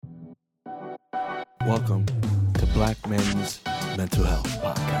Welcome to Black Men's Mental Health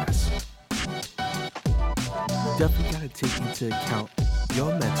Podcast. You definitely got to take into account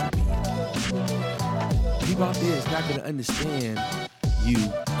your mental being. People out there is not going to understand you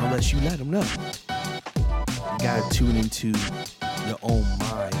unless you let them know. You got to tune into your own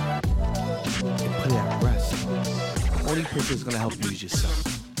mind and put it at rest. The only person that's going to help you is yourself.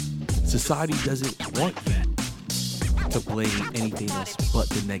 Society doesn't want you to blame anything else but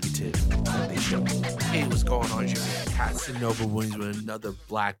the negative that they show. Hey, what's going on? It's your man Casanova Williams with another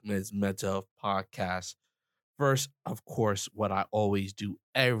Black Men's Mental Health Podcast. First, of course, what I always do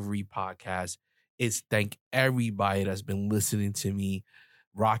every podcast is thank everybody that's been listening to me,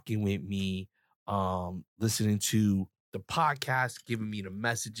 rocking with me, listening to the podcast, giving me the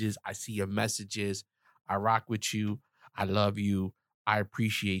messages. I see your messages. I rock with you. I love you. I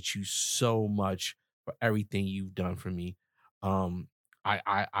appreciate you so much for everything you've done for me.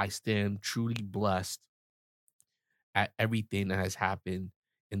 I stand truly blessed at everything that has happened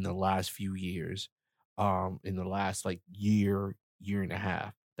in the last few years, in the last year and a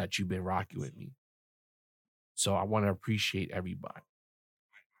half that you've been rocking with me. So I want to appreciate everybody.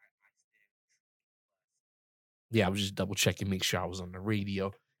 Yeah, I was just double checking, make sure I was on the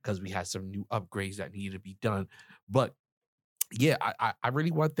radio because we had some new upgrades that needed to be done. But yeah, I really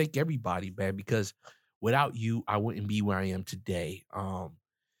want to thank everybody, man, because without you, I wouldn't be where I am today.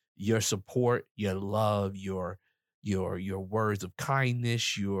 Your support, your love, your words of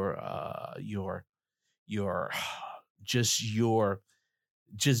kindness, your just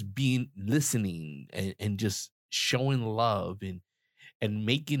being listening and just showing love and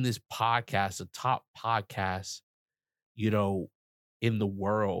making this podcast a top podcast, in the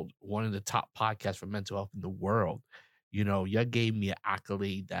world, one of the top podcasts for mental health in the world. You gave me an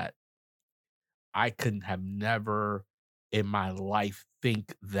accolade that I couldn't have never in my life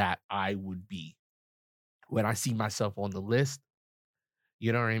think that I would be. When I see myself on the list,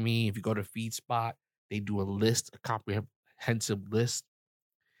 you know what I mean? If you go to FeedSpot, they do a comprehensive list.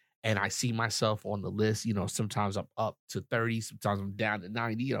 And I see myself on the list, sometimes I'm up to 30, sometimes I'm down to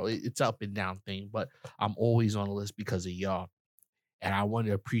 90, it's up and down thing, but I'm always on the list because of y'all. And I want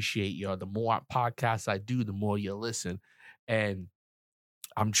to appreciate y'all. The more podcasts I do, the more you listen. And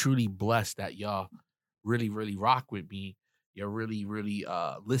I'm truly blessed that y'all really, really rock with me. You really, really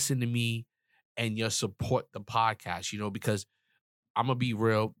listen to me and you support the podcast, because I'm going to be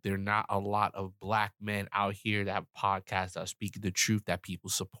real. There are not a lot of Black men out here that have podcasts that are speaking the truth that people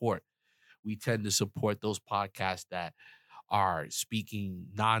support. We tend to support those podcasts that are speaking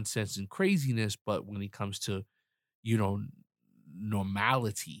nonsense and craziness, but when it comes to,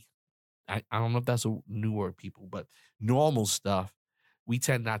 normality, I don't know if that's a new word, people, but normal stuff, we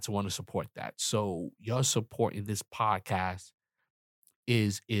tend not to want to support that. So your support in this podcast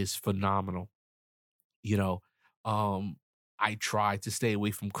is phenomenal. You know, I try to stay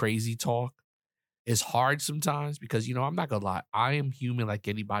away from crazy talk. It's hard sometimes because, I'm not gonna lie, I am human like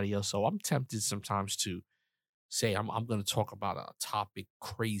anybody else. So I'm tempted sometimes to say I'm gonna talk about a topic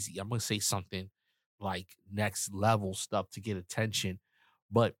crazy. I'm gonna say something like next level stuff to get attention.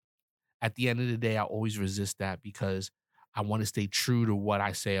 But at the end of the day, I always resist that because I want to stay true to what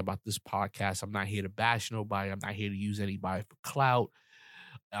I say about this podcast. I'm not here to bash nobody. I'm not here to use anybody for clout.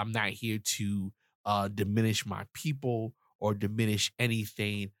 I'm not here to diminish my people or diminish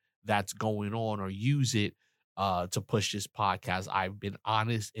anything that's going on or use it to push this podcast. I've been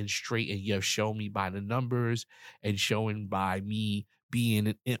honest and straight, and you have shown me by the numbers and showing by me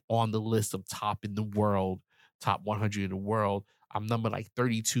being on the list of top in the world, top 100 in the world. I'm number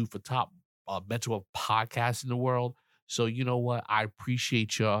 32 for top mental health podcasts in the world. So you know what? I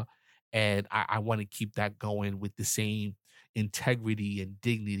appreciate y'all, and I want to keep that going with the same integrity and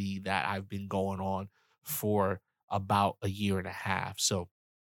dignity that I've been going on for about a year and a half. So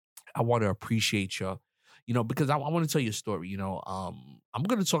I want to appreciate y'all, because I want to tell you a story. I'm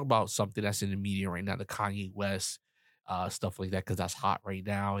going to talk about something that's in the media right now, the Kanye West stuff like that, because that's hot right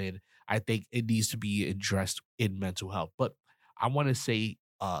now. And I think it needs to be addressed in mental health. But I want to say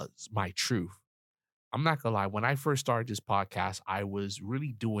my truth. I'm not going to lie. When I first started this podcast, I was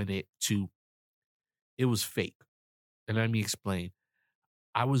really doing it was fake. And let me explain.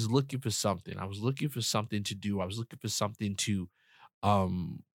 I was looking for something. I was looking for something to do. I was looking for something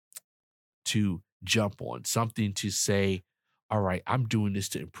um to jump on, something to say, all right, I'm doing this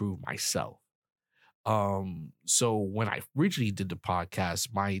to improve myself. So when I originally did the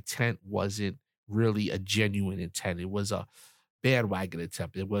podcast, my intent wasn't really a genuine intent. It was a bandwagon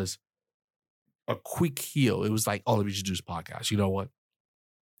attempt. It was a quick heal. It was like, oh, let me just do this podcast. You know what?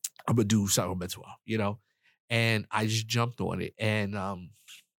 I'm gonna do something mental health, and I just jumped on it. And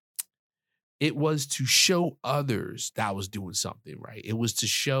It was to show others that I was doing something right. It was to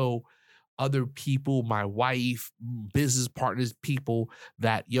show other people, my wife, business partners, people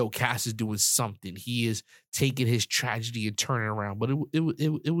that yo, Cass is doing something. He is taking his tragedy and turning around. But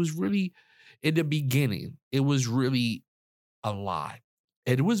it was really in the beginning. It was really a lie.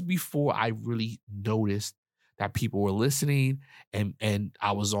 And it was before I really noticed that people were listening, and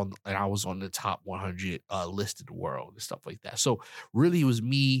I was on the top 100 list in the world and stuff like that. So really, it was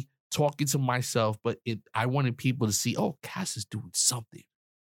me talking to myself, but I wanted people to see, oh, Cass is doing something.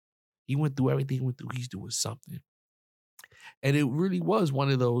 He went through everything he went through. He's doing something. And it really was one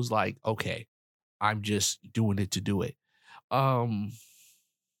of those like, okay, I'm just doing it to do it. Um,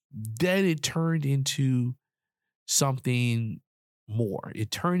 then it turned into something more. It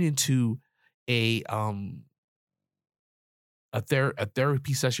turned into a um a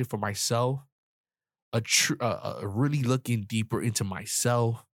therapy session for myself, really looking deeper into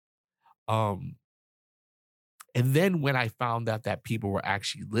myself. Um, and then when I found out that people were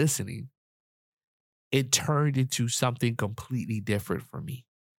actually listening, it turned into something completely different for me.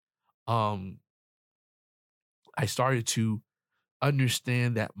 Um, I started to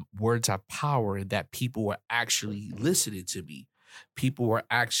understand that words have power and that people were actually listening to me. People were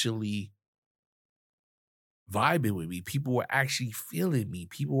actually vibing with me. People were actually feeling me.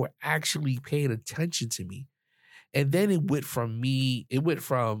 People were actually paying attention to me. And then it went from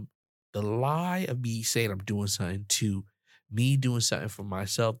the lie of me saying I'm doing something to me doing something for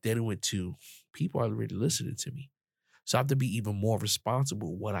myself. Then it went to people are really listening to me. So I have to be even more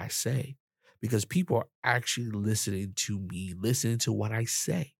responsible what I say because people are actually listening to me, listening to what I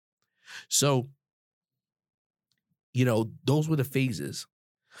say. So, those were the phases.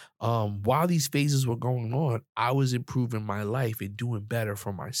 While these phases were going on, I was improving my life and doing better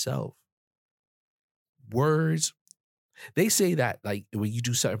for myself. Words, they say that like when you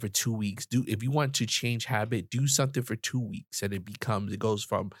do something for 2 weeks, if you want to change habit, do something for 2 weeks and it goes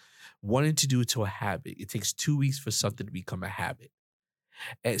from wanting to do it to a habit. It takes 2 weeks for something to become a habit.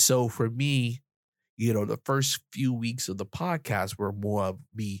 And so for me, the first few weeks of the podcast were more of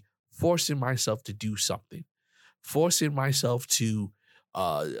me forcing myself to do something, forcing myself to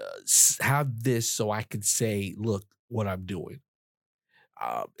have this so I could say, look what I'm doing.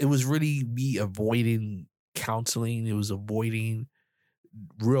 It was really me avoiding counseling. It was avoiding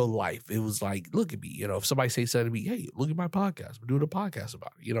real life. It was like, look at me, if somebody say something to me, hey, look at my podcast. I'm doing a podcast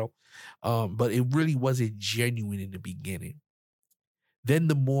about it, but it really wasn't genuine in the beginning. Then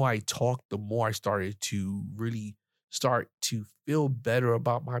the more I talked, the more I started to really start to feel better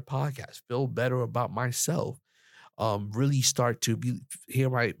about my podcast, feel better about myself, really start to hear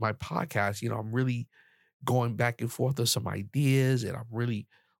my podcast. I'm really going back and forth with some ideas and I'm really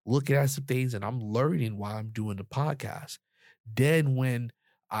looking at some things and I'm learning while I'm doing the podcast. Then when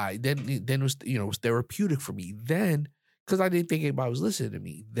then it was, it was therapeutic for me. Then, because I didn't think anybody was listening to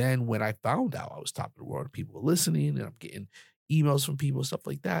me. Then when I found out I was top of the world, people were listening and I'm getting emails from people, stuff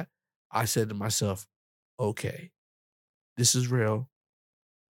like that. I said to myself, okay, this is real.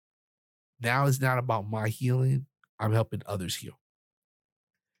 Now it's not about my healing. I'm helping others heal.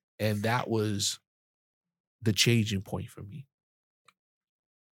 And that was the changing point for me.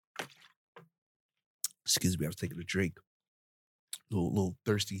 Excuse me, I was taking a drink. A little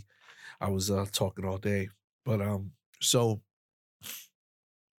thirsty. I was talking all day. But so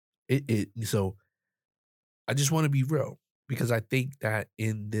so I just want to be real because I think that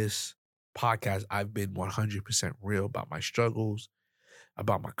in this podcast I've been 100% real about my struggles,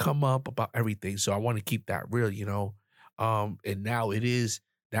 about my come up, about everything. So I want to keep that real. And now it is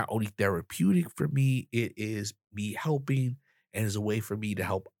not only therapeutic for me, it is me helping and is a way for me to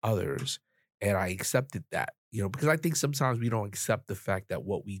help others. And I accepted that, because I think sometimes we don't accept the fact that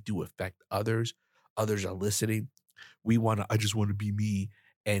what we do affect others. Others are listening. I just want to be me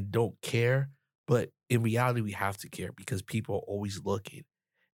and don't care. But in reality, we have to care because people are always looking.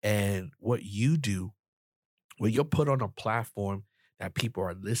 And what you do when you're put on a platform that people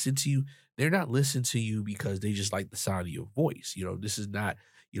are listening to you, they're not listening to you because they just like the sound of your voice. This is not,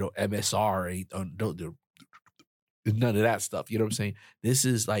 MSR, none of that stuff. You know what I'm saying? This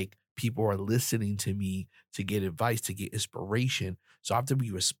is like people are listening to me to get advice, to get inspiration. So I have to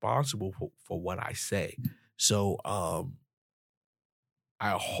be responsible for what I say. So I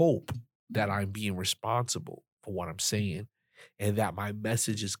hope that I'm being responsible for what I'm saying and that my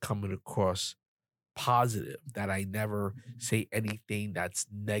message is coming across positive, that I never say anything that's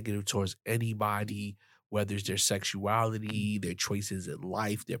negative towards anybody, whether it's their sexuality, their choices in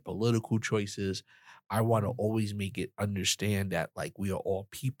life, their political choices. I want to always make it understand that like we are all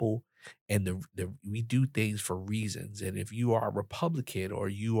people and we do things for reasons. And if you are a Republican or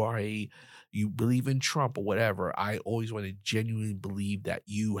you believe in Trump or whatever, I always want to genuinely believe that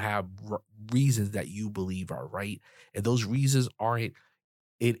you have reasons that you believe are right. And those reasons aren't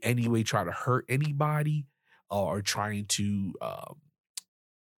in any way trying to hurt anybody or trying to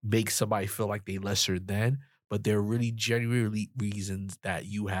make somebody feel like they lesser than, but they're really genuinely reasons that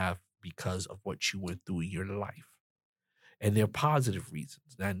you have because of what you went through in your life. And they're positive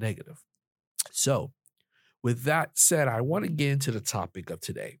reasons, not negative. So, with that said, I want to get into the topic of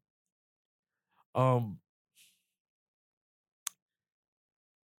today. I'm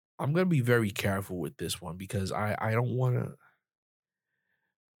going to be very careful with this one because I don't want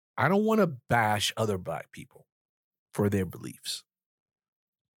to bash other black people for their beliefs.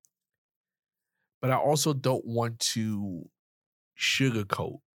 But I also don't want to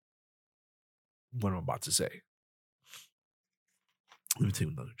sugarcoat what I'm about to say. Let me take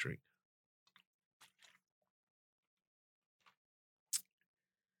another drink.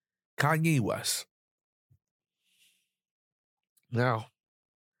 Kanye West. Now,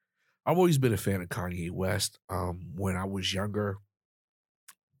 I've always been a fan of Kanye West. When I was younger,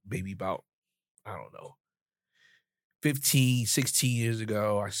 maybe about, I don't know, 15, 16 years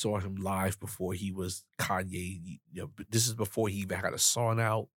ago, I saw him live before he was Kanye. This is before he even had a song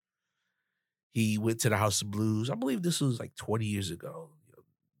out. He went to the House of Blues. I believe this was like 20 years ago,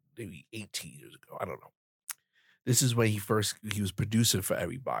 maybe 18 years ago. I don't know. This is when he was producing for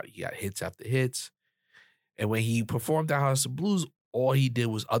everybody. He had hits after hits. And when he performed at House of Blues, all he did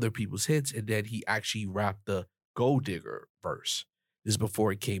was other people's hits. And then he actually rapped the Gold Digger verse. This is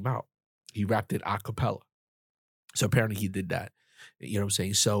before it came out. He rapped it a cappella. So apparently he did that. You know what I'm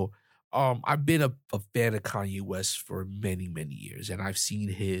saying? So I've been a fan of Kanye West for many, many years. And I've seen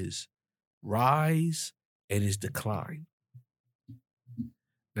his rise and his decline.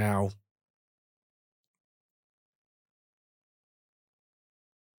 Now,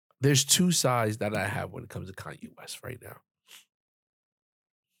 there's two sides that I have when it comes to Kanye West right now.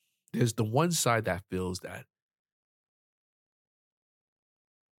 There's the one side that feels that,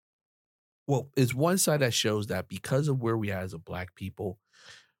 well, it's one side that shows that because of where we are as a black people,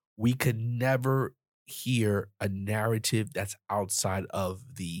 we could never hear a narrative that's outside of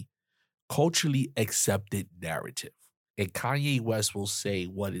the culturally accepted narrative. And Kanye West will say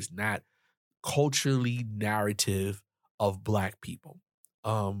what is not culturally narrative of black people.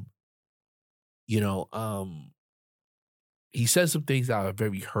 Um, you know, he says some things that are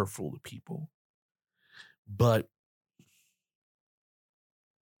very hurtful to people, but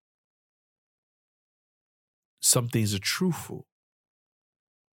some things are truthful,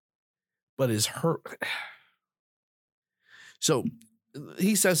 but it's hurt. So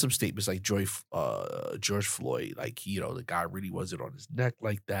he says some statements like George Floyd, like, the guy really wasn't on his neck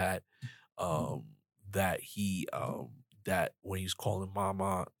like that. That he, that when he's calling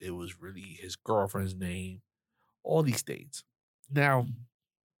mama, it was really his girlfriend's name, all these things. Now,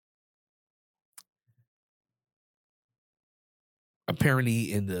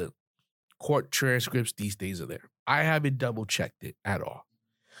 apparently in the court transcripts, these things are there. I haven't double checked it at all.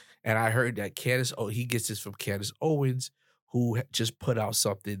 And I heard that he gets this from Candace Owens, who just put out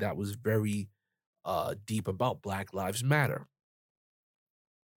something that was very deep about Black Lives Matter.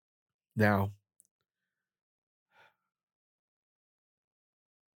 Now,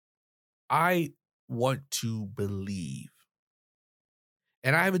 I want to believe,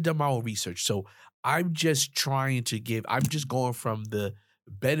 and I haven't done my own research, so I'm just going from the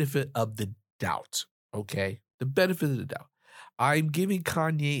benefit of the doubt, okay? The benefit of the doubt. I'm giving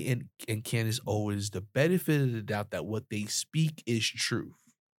Kanye and Candace Owens the benefit of the doubt that what they speak is truth.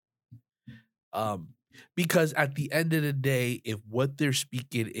 Because at the end of the day, if what they're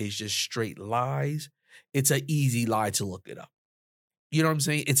speaking is just straight lies, it's an easy lie to look it up. You know what I'm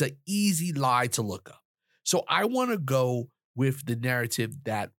saying? It's an easy lie to look up. So I want to go with the narrative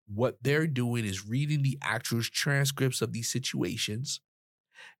that what they're doing is reading the actual transcripts of these situations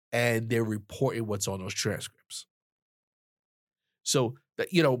and they're reporting what's on those transcripts. So,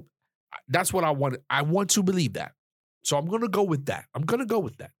 that's what I want. I want to believe that. So I'm going to go with that. I'm going to go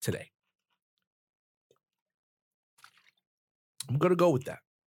with that today. I'm going to go with that.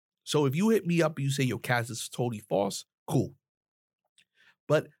 So if you hit me up and you say, yo, Kaz, this is totally false, cool.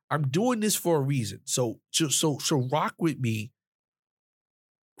 But I'm doing this for a reason. So rock with me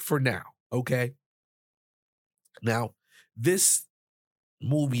for now, okay? Now, this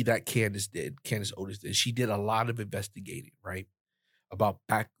movie that Candace Owens did, she did a lot of investigating, right? About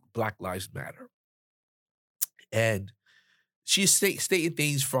Black Lives Matter. And she's stating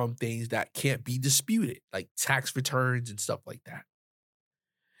things from things that can't be disputed, like tax returns and stuff like that.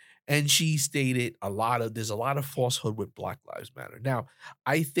 And she stated there's a lot of falsehood with Black Lives Matter. Now,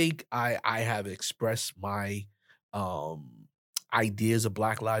 I think I have expressed my um ideas of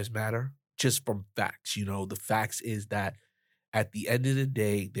Black Lives Matter just from facts. The facts is that at the end of the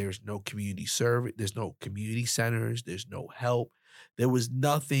day, there's no community service, there's no community centers, there's no help. There was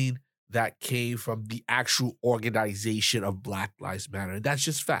nothing that came from the actual organization of Black Lives Matter. And that's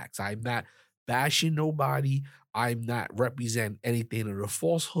just facts. I'm not bashing nobody. I'm not representing anything of the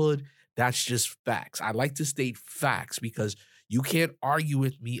falsehood. That's just facts. I like to state facts because you can't argue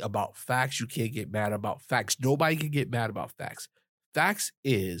with me about facts. You can't get mad about facts. Nobody can get mad about facts. Facts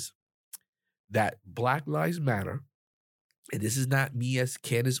is that Black Lives Matter, and this is not me as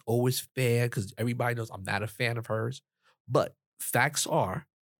Candace Owens fan, because everybody knows I'm not a fan of hers, but facts are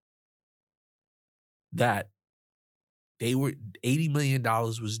that $80 million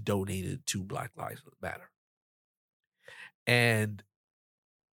was donated to Black Lives Matter. And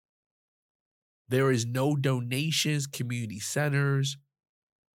there is no donations, community centers,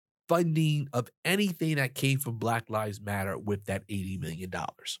 funding of anything that came from Black Lives Matter with that $80 million.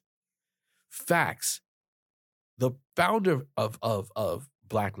 Facts. The founder of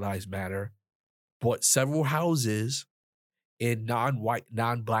Black Lives Matter bought several houses in non-white,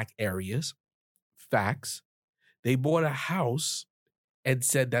 non-Black areas. Facts. They bought a house and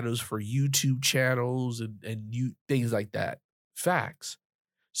said that it was for YouTube channels and things like that. Facts.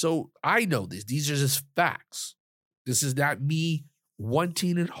 So I know this. These are just facts. This is not me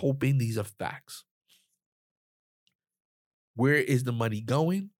wanting and hoping. These are facts. Where is the money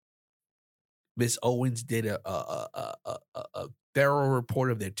going? Miss Owens did a thorough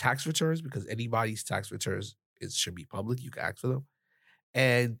report of their tax returns, because anybody's tax returns should be public. You can ask for them.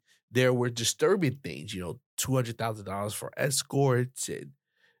 And there were disturbing things, $200,000 for escorts and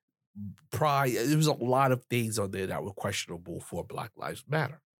pride. There was a lot of things on there that were questionable for Black Lives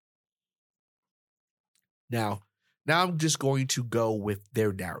Matter. Now I'm just going to go with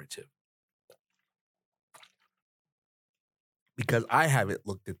their narrative, because I haven't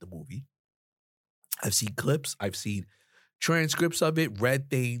looked at the movie. I've seen clips, I've seen transcripts of it, read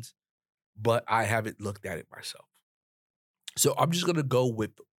things, but I haven't looked at it myself. So I'm just going to go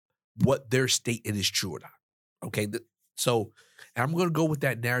with what their statement is true or not. Okay. So I'm going to go with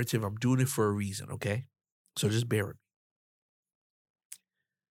that narrative. I'm doing it for a reason. Okay. So just bear with me.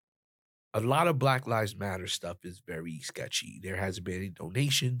 A lot of Black Lives Matter stuff is very sketchy. There hasn't been any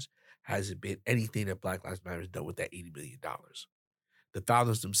donations, hasn't been anything that Black Lives Matter has done with that $80 million. The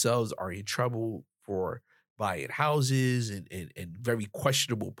founders themselves are in trouble for buying houses and very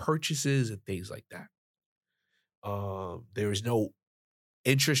questionable purchases and things like that. There is no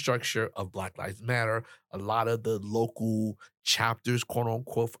infrastructure of Black Lives Matter. A lot of the local chapters, quote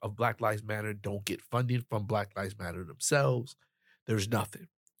unquote, of Black Lives Matter don't get funding from Black Lives Matter themselves. There's nothing.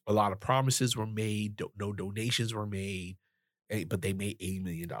 A lot of promises were made, no donations were made, but they made $80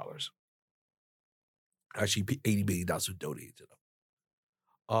 million. Actually, $80 million was donated to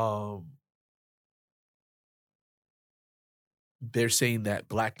them. They're saying that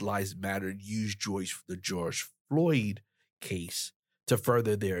Black Lives Matter used the George Floyd case to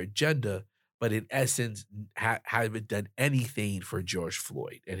further their agenda, but in essence, haven't done anything for George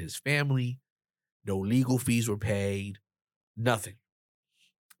Floyd and his family. No legal fees were paid, nothing.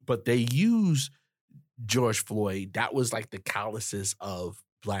 But they use George Floyd. That was like the catalysis of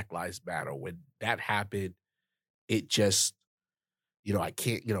Black Lives Matter. When that happened, it just, I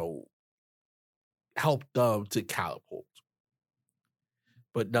can't, help them to catapult.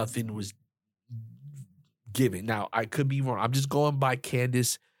 But nothing was given. Now, I could be wrong. I'm just going by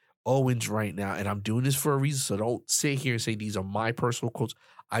Candace Owens right now, and I'm doing this for a reason. So don't sit here and say these are my personal quotes.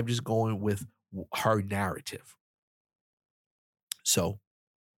 I'm just going with her narrative. So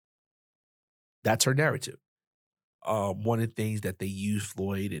that's her narrative. One of the things that they used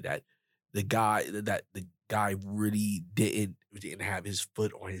Floyd, and that the guy really didn't have his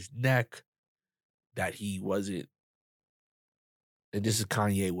foot on his neck, that he wasn't, and this is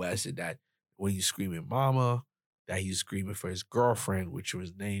Kanye West, and that when he's screaming mama, that he's screaming for his girlfriend, which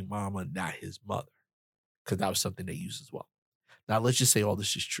was named Mama, not his mother. Because that was something they used as well. Now, let's just say all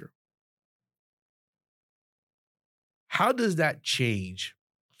this is true. How does that change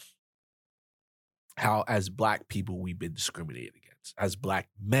how, as Black people, we've been discriminated against? As Black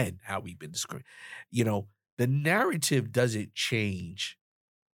men, how we've been discriminated? The narrative doesn't change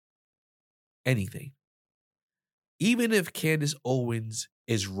anything. Even if Candace Owens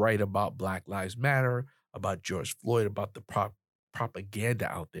is right about Black Lives Matter, about George Floyd, about the propaganda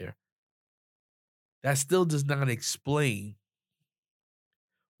out there, that still does not explain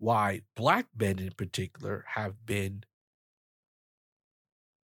why black men in particular have been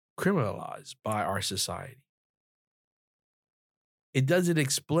criminalized by our society. It doesn't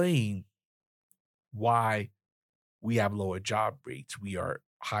explain why we have lower job rates, we are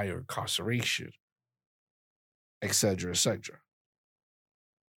higher incarceration, et cetera, et cetera.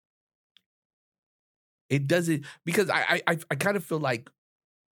 It doesn't, because I kind of feel like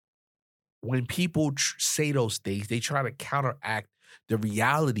when people say those things, they try to counteract the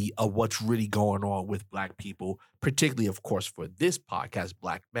reality of what's really going on with black people, particularly, of course, for this podcast,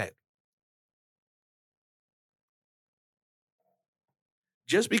 Black Men.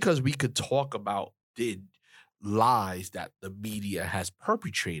 Just because we could talk about the lies that the media has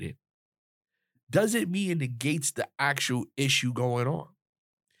perpetrated doesn't mean it negates the actual issue going on.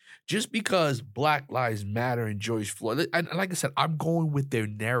 Just because Black Lives Matter and George Floyd, and like I said, I'm going with their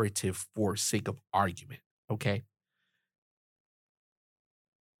narrative for sake of argument, okay?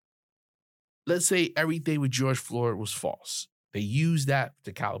 Let's say everything with George Floyd was false. They used that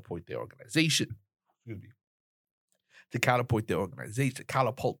to catapult their organization. Excuse me. To catapult their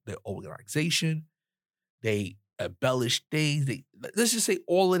organization. They embellish things. Let's just say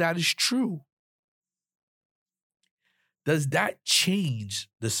all of that is true. Does that change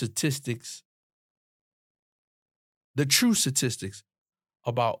the statistics, the true statistics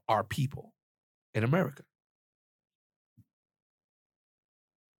about our people in America?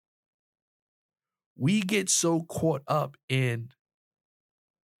 We get so caught up in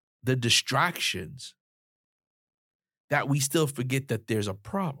the distractions that we still forget that there's a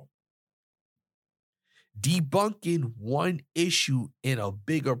problem. Debunking one issue in a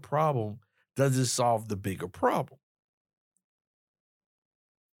bigger problem doesn't solve the bigger problem.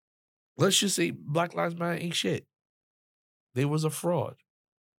 Let's just say Black Lives Matter ain't shit. They was a fraud.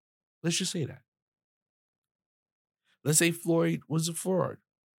 Let's just say that. Let's say Floyd was a fraud.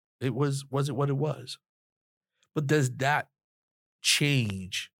 It wasn't what it was. But does that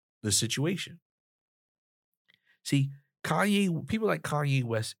change the situation? See, people like Kanye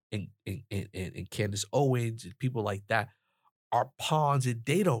West and Candace Owens and people like that are pawns and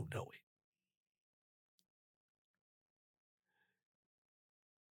they don't know it.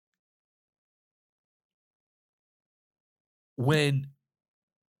 When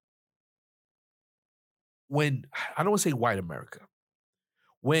I don't want to say white America,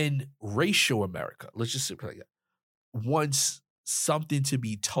 when racial America, let's just say like that, wants something to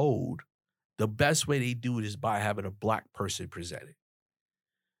be told, the best way they do it is by having a black person present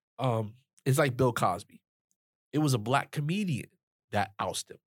it. It's like Bill Cosby. It was a black comedian that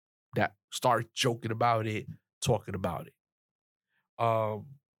ousted him, that started joking about it, talking about it.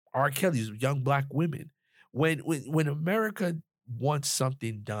 R. Kelly's young black women. When America wants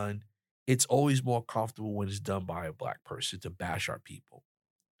something done, it's always more comfortable when it's done by a black person to bash our people.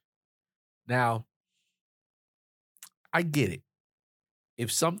 Now, I get it.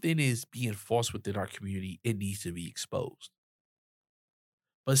 If something is being forced within our community, it needs to be exposed.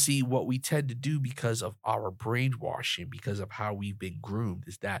 But see, what we tend to do because of our brainwashing, because of how we've been groomed,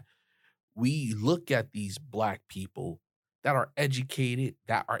 is that we look at these black people that are educated,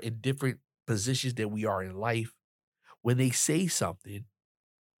 that are in different positions than we are in life. When they say something,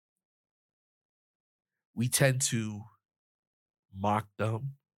 we tend to mock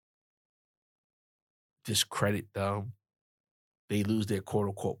them, discredit them. They lose their quote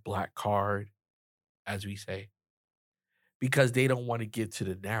unquote black card, as we say, because they don't want to get to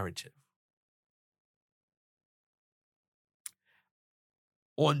the narrative.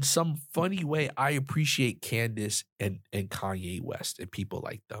 On some funny way, I appreciate Candace and Kanye West and people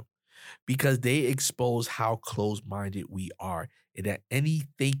like them because they expose how close-minded we are and that any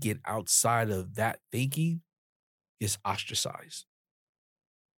thinking outside of that thinking is ostracized.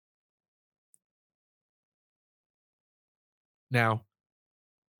 Now,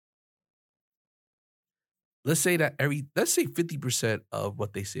 let's say 50% of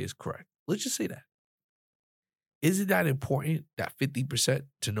what they say is correct. Let's just say that. Isn't that important, that 50%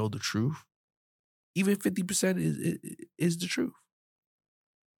 to know the truth? Even 50% is the truth.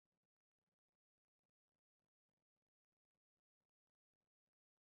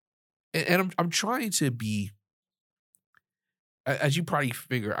 And I'm trying to be, as you probably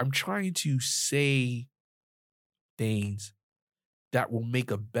figure, I'm trying to say things that will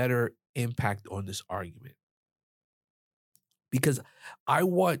make a better impact on this argument. Because I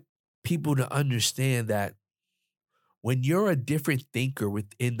want people to understand that when you're a different thinker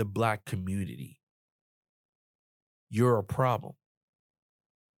within the black community, you're a problem.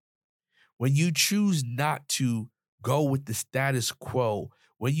 When you choose not to go with the status quo,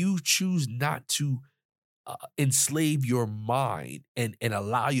 when you choose not to enslave your mind and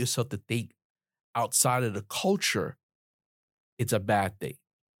allow yourself to think outside of the culture, it's a bad thing.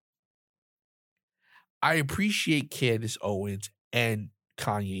 I appreciate Candace Owens and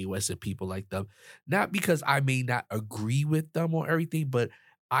Kanye West and people like them, not because I may not agree with them or everything, but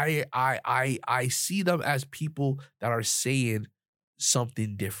I see them as people that are saying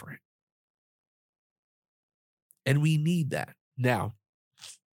something different. And we need that. Now,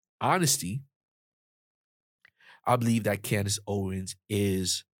 honesty, I believe that Candace Owens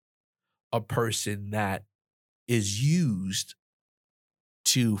is a person that is used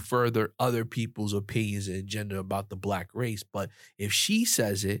to further other people's opinions and agenda about the black race. But if she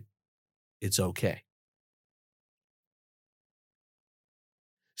says it, it's okay.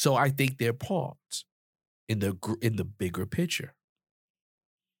 So I think they're pawns in the bigger picture.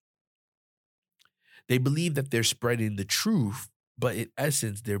 They believe that they're spreading the truth, but in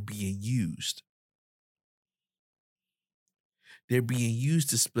essence, they're being used. They're being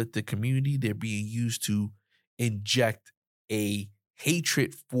used to split the community. They're being used to inject a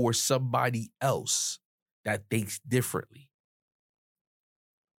hatred for somebody else that thinks differently.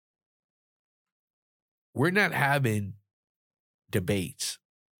 We're not having debates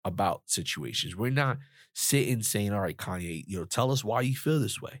about situations. We're not sitting saying, all right, Kanye, tell us why you feel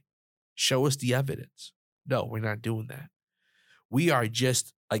this way. Show us the evidence. No, we're not doing that. We are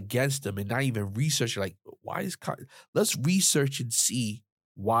just against them and not even researching, like, why is Kanye? Let's research and see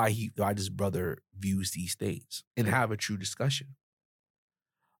why this brother views these things and have a true discussion.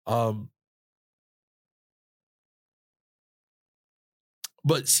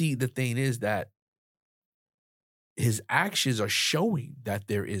 But see, the thing is that his actions are showing that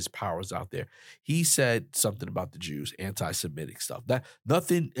there is powers out there. He said something about the Jews, anti-Semitic stuff. That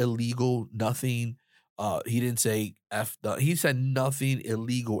nothing illegal, nothing. He didn't say he said nothing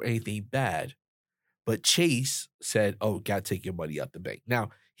illegal, anything bad. But Chase said, "Oh, gotta take your money out the bank."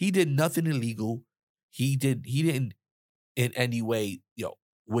 Now he did nothing illegal. He didn't in any way,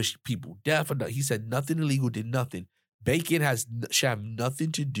 wish people death or no. He said nothing illegal, did nothing. Banking should have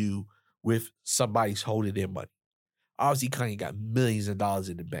nothing to do with somebody's holding their money. Obviously, Kanye got millions of dollars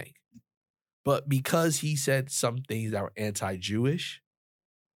in the bank. But because he said some things that were anti-Jewish,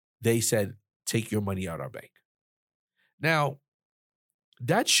 they said, take your money out of our bank. Now,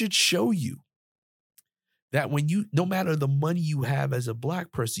 that should show you that when no matter the money you have as a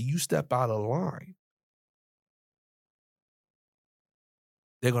black person, you step out of line,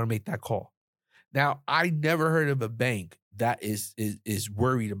 they're going to make that call. Now, I never heard of a bank that is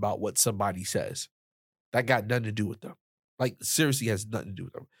worried about what somebody says. That got nothing to do with them. Like, seriously has nothing to do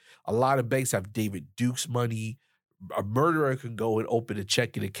with them. A lot of banks have David Duke's money. A murderer can go and open a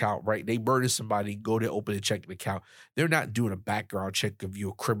checking account, right? They murder somebody, go to open a checking account. They're not doing a background check of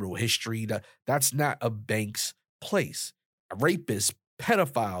your criminal history. That's not a bank's place. Rapists,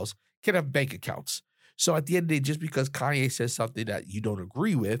 pedophiles can have bank accounts. So at the end of the day, just because Kanye says something that you don't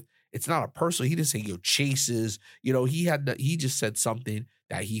agree with, it's not a personal. He didn't say, chases. He just said something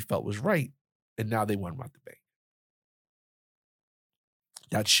that he felt was right, and now they want him out the bank.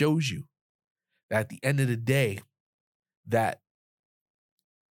 That shows you that at the end of the day, that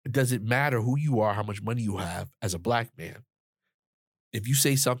it doesn't matter who you are, how much money you have as a black man. If you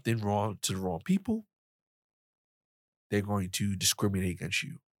say something wrong to the wrong people, they're going to discriminate against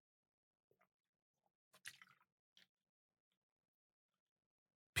you.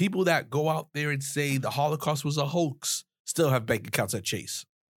 People that go out there and say the Holocaust was a hoax still have bank accounts at Chase.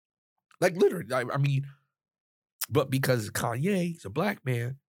 Like, literally, I mean, but because Kanye is a black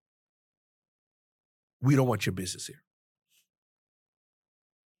man, we don't want your business here.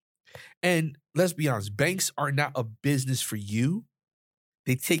 And let's be honest, banks are not a business for you.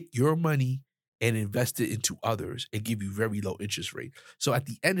 They take your money and invest it into others and give you very low interest rate. So at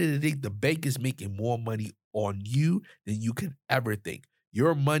the end of the day, the bank is making more money on you than you can ever think.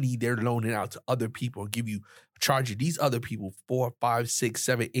 Your money they're loaning out to other people and charging these other people 4, 5, 6,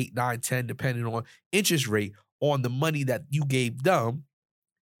 7, 8, 9, 10, depending on interest rate on the money that you gave them,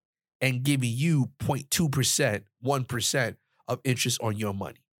 and giving you 0.2%, 1% of interest on your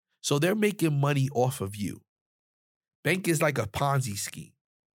money. So they're making money off of you. Bank is like a Ponzi scheme,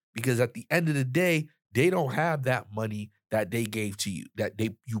 because at the end of the day, they don't have that money that they gave to you, that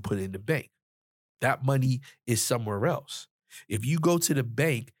you put in the bank. That money is somewhere else. If you go to the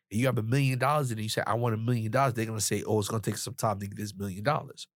bank and you have $1 million and you say, I want $1 million, they're going to say, oh, it's going to take some time to get this $1 million.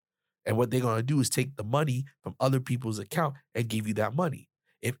 And what they're going to do is take the money from other people's account and give you that money.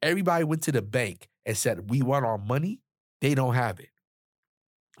 If everybody went to the bank and said, we want our money, they don't have it.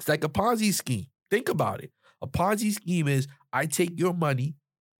 It's like a Ponzi scheme. Think about it. A Ponzi scheme is, I take your money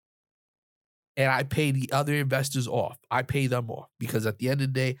and I pay the other investors off. I pay them off because at the end of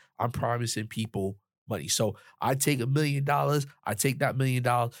the day, I'm promising people money. So I take $1 million, I take that $1 million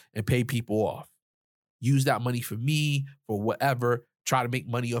and pay people off. Use that money for me, for whatever, try to make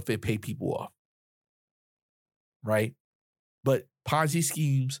money off it, pay people off. Right? But Ponzi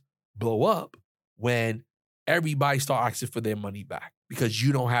schemes blow up when everybody start asking for their money back because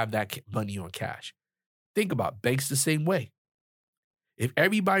you don't have that money on cash. Think about it. Banks the same way. If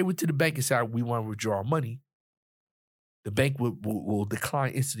everybody went to the bank and said, we want to withdraw our money, the bank will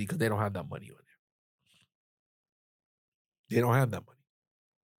decline instantly because they don't have that money on there. They don't have that money.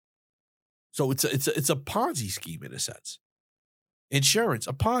 So it's a Ponzi scheme in a sense. Insurance,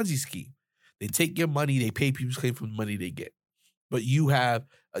 a Ponzi scheme. They take your money, they pay people's claim from the money they get. But you have,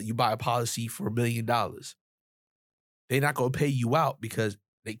 you buy a policy for $1 million. They're not going to pay you out because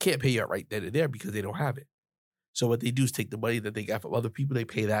they can't pay you out right then and there because they don't have it. So what they do is take the money that they got from other people, they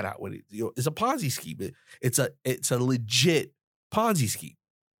pay that out. When it's a Ponzi scheme. It's a legit Ponzi scheme,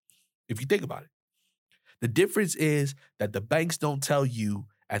 if you think about it. The difference is that the banks don't tell you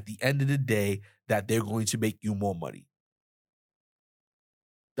at the end of the day that they're going to make you more money.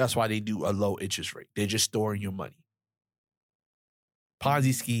 That's why they do a low interest rate. They're just storing your money.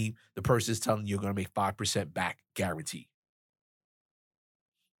 Ponzi scheme, the person is telling you you're going to make 5% back guaranteed.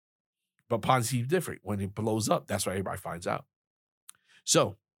 But Ponzi scheme is different. When it blows up, that's why everybody finds out.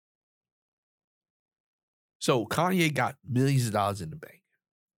 So Kanye got millions of dollars in the bank.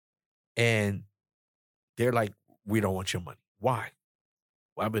 And they're like, we don't want your money. Why?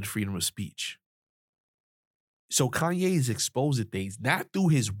 Well, I've been freedom of speech. So Kanye is exposing things, not through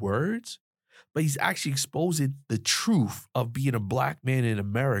his words, but he's actually exposing the truth of being a black man in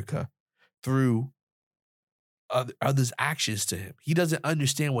America through others' actions to him. He doesn't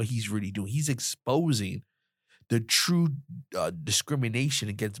understand what he's really doing. He's exposing the true discrimination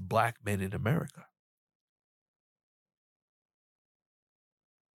against black men in America.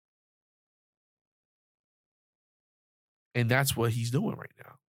 And that's what he's doing right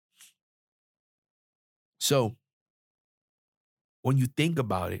now. So when you think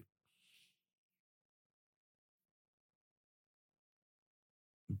about it,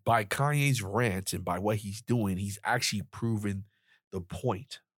 by Kanye's rant and by what he's doing, he's actually proven the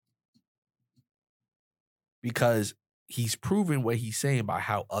point. Because he's proven what he's saying by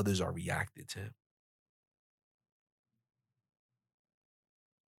how others are reacting to him.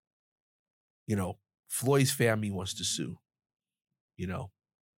 You know, Floyd's family wants to sue, you know,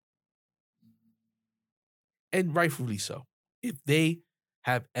 and rightfully so. If they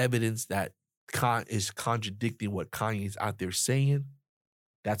have evidence that is contradicting what Kanye's out there saying,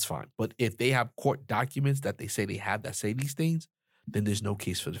 that's fine. But if they have court documents that they say they have that say these things, then there's no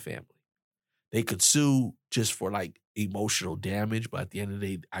case for the family. They could sue just for like emotional damage, but at the end of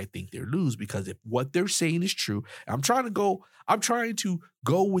the day, I think they're lose because if what they're saying is true, I'm trying to go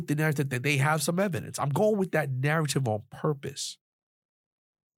with the narrative that they have some evidence. I'm going with that narrative on purpose.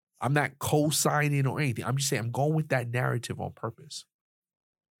 I'm not co-signing or anything. I'm just saying I'm going with that narrative on purpose.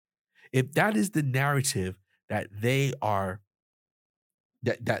 If that is the narrative that they are,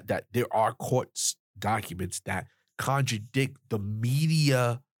 that there are court documents that contradict the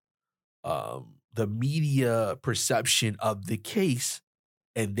media perception of the case,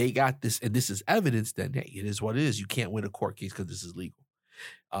 and they got this, and this is evidence, then hey, it is what it is. You can't win a court case because this is legal.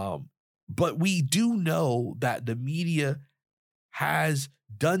 But we do know that the media has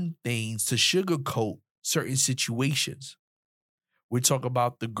done things to sugarcoat certain situations. We talk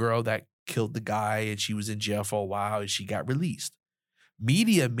about the girl that killed the guy and she was in jail for a while and she got released.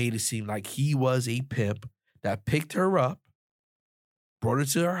 Media made it seem like he was a pimp that picked her up, brought her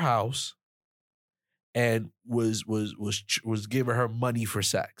to her house, and was giving her money for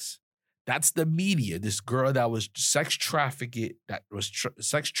sex. That's the media. This girl that was sex trafficked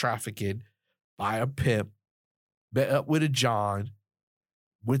by a pimp, met up with a John,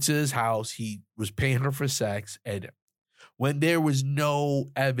 went to his house. He was paying her for sex, and when there was no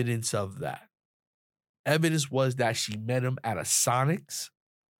evidence of that, evidence was that she met him at a Sonics.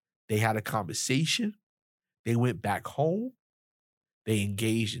 They had a conversation. They went back home. They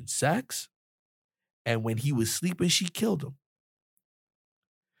engaged in sex. And when he was sleeping, she killed him.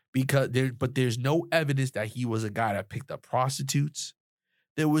 But there's no evidence that he was a guy that picked up prostitutes.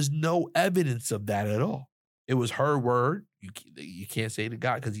 There was no evidence of that at all. It was her word. You can't say the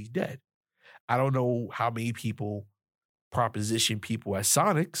guy because he's dead. I don't know how many people proposition people at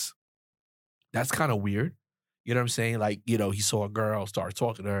Sonics. That's kind of weird. You know what I'm saying? Like, you know, he saw a girl, started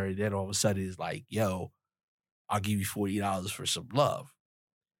talking to her, and then all of a sudden it's like, yo, I'll give you $40 for some love.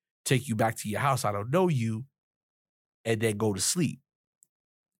 Take you back to your house, I don't know you, and then go to sleep.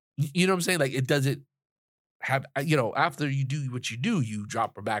 You know what I'm saying? Like it doesn't have, after you do what you do, you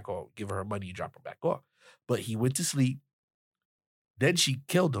drop her back or give her money, you drop her back off. But he went to sleep. Then she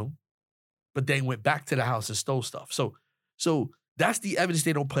killed him, but then went back to the house and stole stuff. So that's the evidence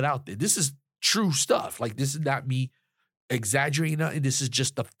they don't put out there. This is true stuff. Like this is not me exaggerating nothing. This is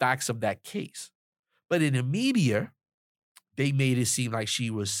just the facts of that case. But in the media, they made it seem like she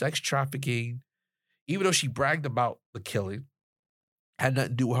was sex trafficking, even though she bragged about the killing, had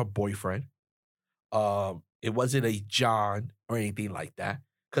nothing to do with her boyfriend. It wasn't a John or anything like that.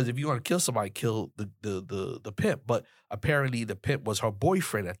 Because if you want to kill somebody, kill the pimp. But apparently the pimp was her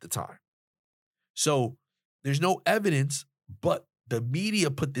boyfriend at the time. So there's no evidence, but the media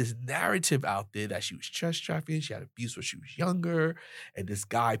put this narrative out there that she was sex trafficking, she had abuse when she was younger, and this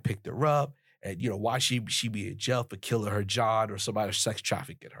guy picked her up. And why she be in jail for killing her John or somebody sex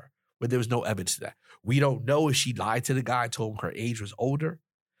trafficking her? But there was no evidence to that. We don't know if she lied to the guy, told him her age was older,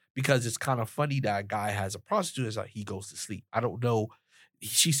 because it's kind of funny that a guy has a prostitute. It's like he goes to sleep. I don't know.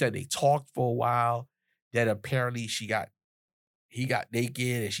 She said they talked for a while. That apparently he got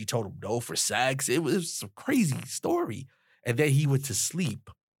naked and she told him no for sex. It was some crazy story. And then he went to sleep.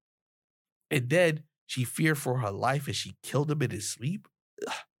 And then she feared for her life and she killed him in his sleep.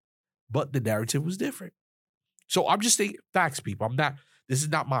 Ugh. But the narrative was different. So I'm just saying facts, people. This is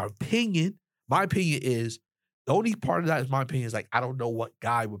not my opinion. My opinion is, the only part of that is my opinion is like, I don't know what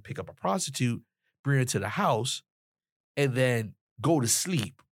guy would pick up a prostitute, bring her to the house, and then go to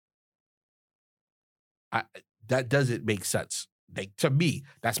sleep. That doesn't make sense. Like, to me,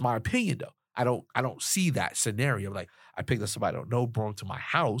 that's my opinion though. I don't see that scenario. Like, I picked up somebody I don't know, brought them to my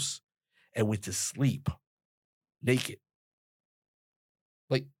house, and went to sleep naked.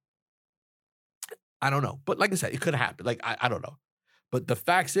 Like, I don't know. But like I said, it could have happened. Like, I don't know. But the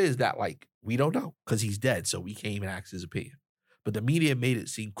facts is that, like, we don't know because he's dead. So we can't even ask his opinion. But the media made it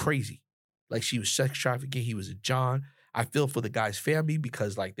seem crazy. Like she was sex trafficking. He was a John. I feel for the guy's family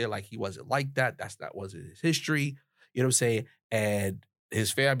because, like, they're like, he wasn't like that. Wasn't his history. You know what I'm saying? And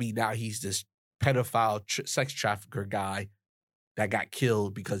his family, now he's this pedophile sex trafficker guy that got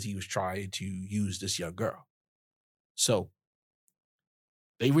killed because he was trying to use this young girl. So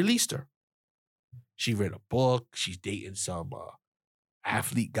they released her. She read a book. She's dating some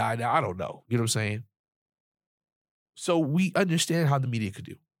athlete guy now. I don't know. You know what I'm saying? So we understand how the media could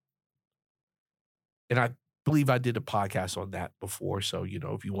do. And I believe I did a podcast on that before. So,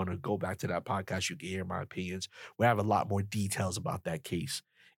 if you want to go back to that podcast, you can hear my opinions. We have a lot more details about that case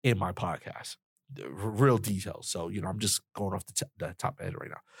in my podcast, real details. So, I'm just going off the top end right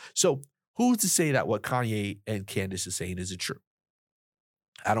now. So who's to say that what Kanye and Candace is saying isn't true?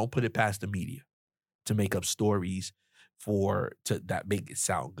 I don't put it past the media to make up stories that make it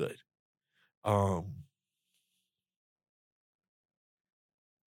sound good.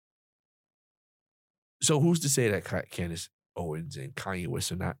 So who's to say that Candace Owens and Kanye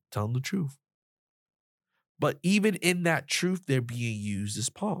West are not telling the truth? But even in that truth, they're being used as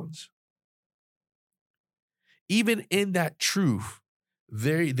pawns. Even in that truth,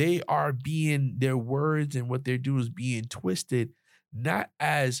 they are being, their words and what they're doing is being twisted, not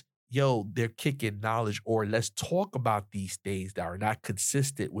as, they're kicking knowledge or let's talk about these things that are not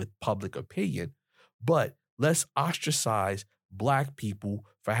consistent with public opinion, but let's ostracize Black people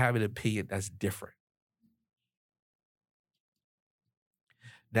for having an opinion that's different.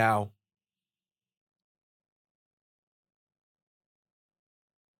 Now,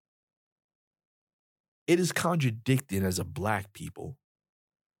 it is contradicting as a Black people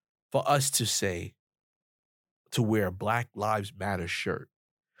for us to wear a Black Lives Matter shirt,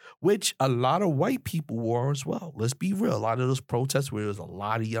 which a lot of white people wore as well. Let's be real. A lot of those protests where there was a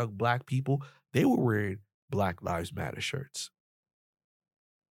lot of young Black people, they were wearing Black Lives Matter shirts.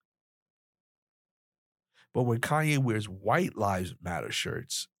 But when Kanye wears White Lives Matter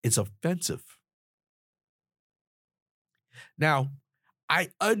shirts, it's offensive. Now, I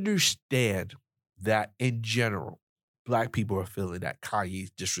understand that in general, Black people are feeling that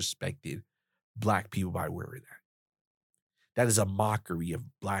Kanye's disrespecting Black people by wearing that. That is a mockery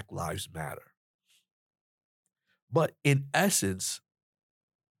of Black Lives Matter. But in essence,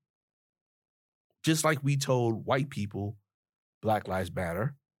 just like we told white people Black Lives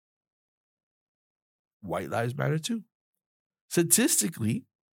Matter, white lives matter too. Statistically,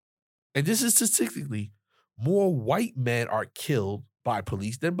 and this is statistically, more white men are killed by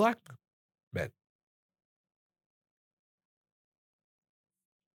police than Black men.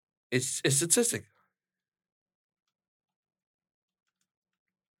 It's statistic.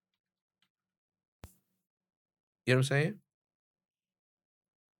 You know what I'm saying?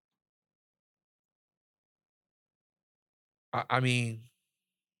 I mean,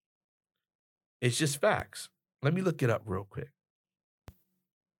 It's just facts. Let me look it up real quick.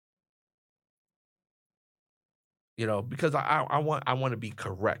 Because I want to be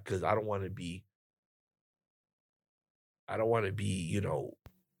correct because I don't want to be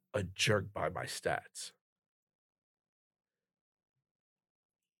a jerk by my stats.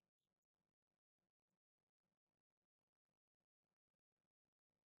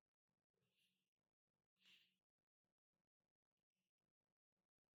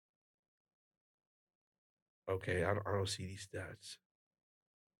 Okay, I don't see these stats.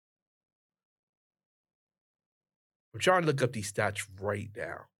 I'm trying to look up these stats right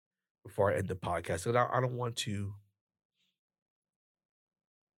now before I end the podcast. And I don't want to.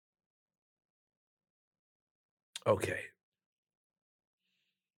 Okay.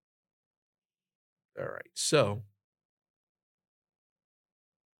 All right. So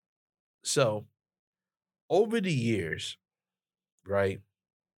over the years, right?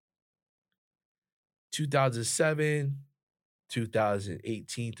 2007,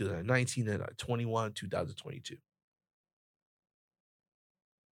 2018, 2019, 2021, 2022.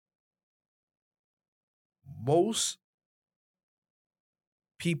 Most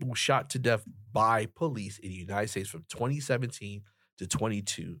people shot to death by police in the United States from 2017 to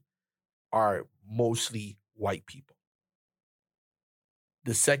 22 are mostly white people.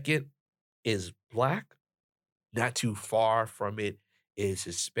 The second is black. Not too far from it is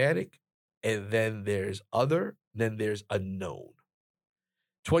Hispanic. And then there's other. Then there's unknown.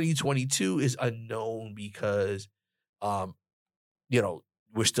 2022 is unknown because, um,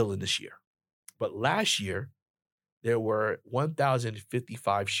 we're still in this year. But last year, there were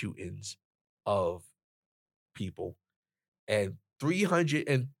 1,055 shootings of people, and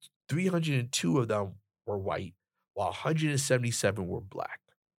 302 of them were white, while 177 were black.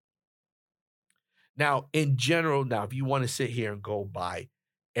 Now, in general, if you want to sit here and go by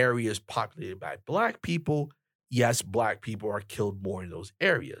areas populated by black people, yes, black people are killed more in those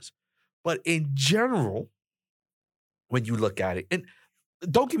areas. But in general, when you look at it, and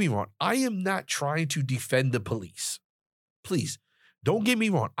don't get me wrong, I am not trying to defend the police. Please, don't get me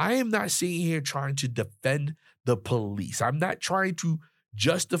wrong. I am not sitting here trying to defend the police. I'm not trying to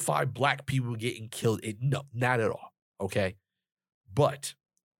justify black people getting killed. No, not at all. Okay. But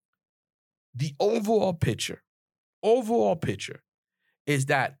the overall picture is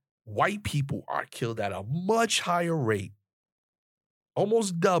that white people are killed at a much higher rate,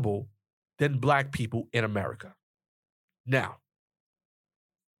 almost double than black people in America. Now,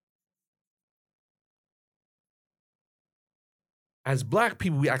 as black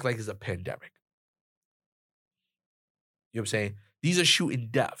people, we act like it's a pandemic. You know what I'm saying? These are shooting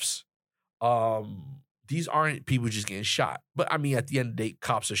deaths. These aren't people just getting shot. But I mean, at the end of the day,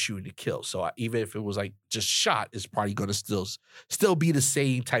 cops are shooting to kill. So even if it was like just shot, it's probably going to still be the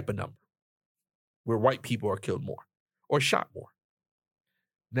same type of number where white people are killed more or shot more.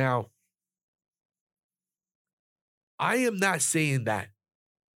 Now, I am not saying that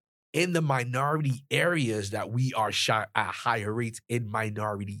in the minority areas that we are shot at higher rates in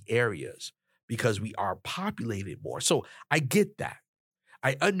minority areas because we are populated more. So I get that.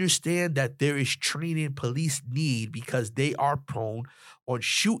 I understand that there is training police need because they are prone on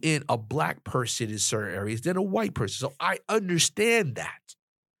shooting a black person in certain areas than a white person. So I understand that.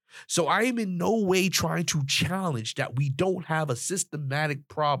 So I am in no way trying to challenge that we don't have a systematic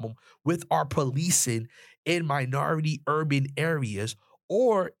problem with our policing in minority urban areas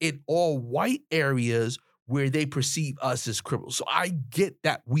or in all white areas where they perceive us as criminals. So I get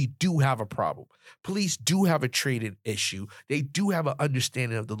that we do have a problem. Police do have a training issue. They do have an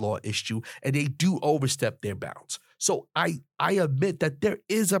understanding of the law issue, and they do overstep their bounds. So I admit that there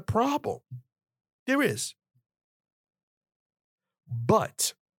is a problem. There is.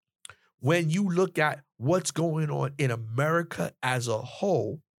 But when you look at what's going on in America as a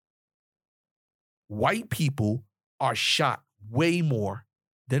whole, white people are shot way more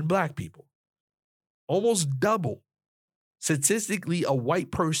than black people. Almost double. Statistically, a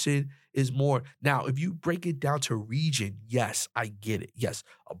white person is more. Now, if you break it down to region, yes, I get it. Yes,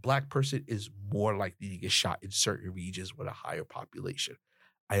 a black person is more likely to get shot in certain regions with a higher population.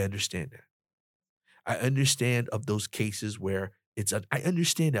 I understand that. I understand of those cases where I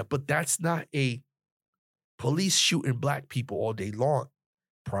understand that, but that's not a police shooting black people all day long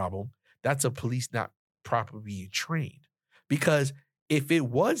problem. That's a police not properly being trained. Because if it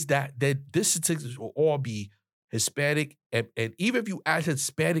was that, then this statistics will all be Hispanic. And even if you add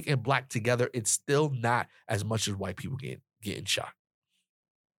Hispanic and black together, it's still not as much as white people getting shot.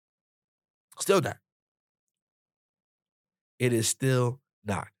 Still not. It is still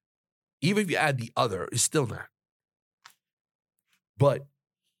not. Even if you add the other, it's still not. But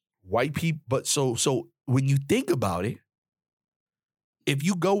white people, but so when you think about it, if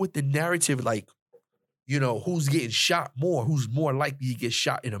you go with the narrative, like, who's getting shot more, who's more likely to get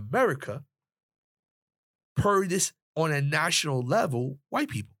shot in America, per this on a national level, white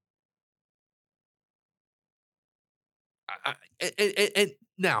people. And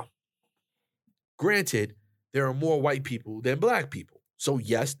now, granted, there are more white people than black people. So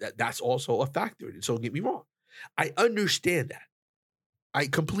yes, that's also a factor. So don't get me wrong. I understand that. I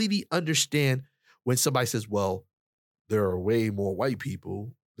completely understand when somebody says, well, there are way more white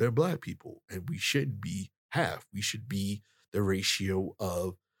people than black people, and we shouldn't be half. We should be the ratio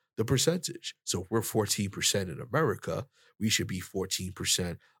of the percentage. So if we're 14% in America, we should be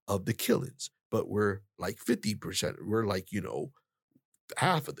 14% of the killings. But we're like 50%. We're like,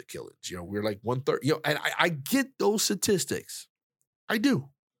 half of the killings. We're like 1/3. And I get those statistics. I do.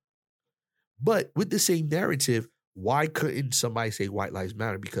 But with the same narrative, why couldn't somebody say white lives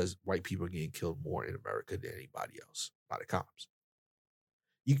matter? Because white people are getting killed more in America than anybody else by the cops.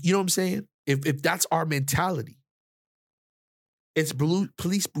 You know what I'm saying? If that's our mentality, it's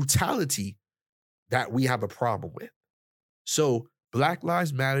police brutality that we have a problem with. So black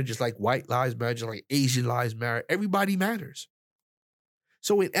lives matter just like white lives matter, just like Asian lives matter. Everybody matters.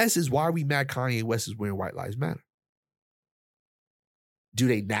 So in essence, why are we mad Kanye West is wearing white lives matter? Do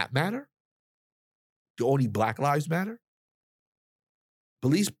they not matter? Do only black lives matter?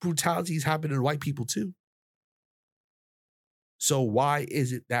 Police brutality is happening to white people too. So why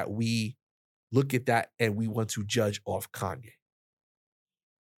is it that we look at that and we want to judge off Kanye?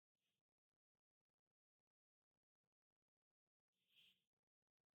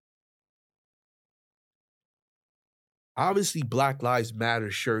 Obviously, Black Lives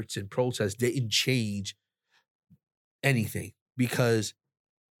Matter shirts and protests didn't change anything because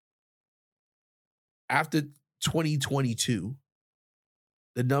after 2022,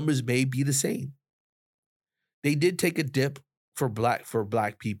 the numbers may be the same. They did take a dip for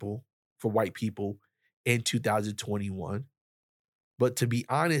black people, for white people in 2021. But to be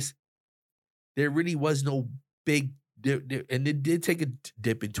honest, there really was no big dip, and it did take a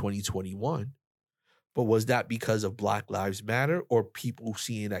dip in 2021. But was that because of Black Lives Matter or people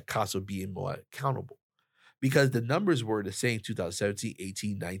seeing that cops are being more accountable? Because the numbers were the same 2017,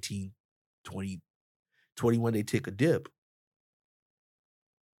 18, 19, 20, 21, they take a dip.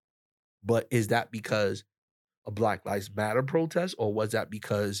 But is that because of Black Lives Matter protest, or was that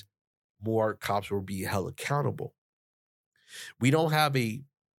because more cops were being held accountable? We don't have a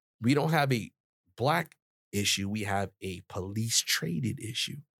black issue, we have a police traded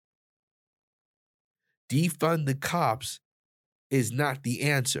issue. Defund the cops is not the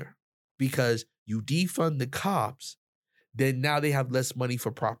answer, because you defund the cops, then now they have less money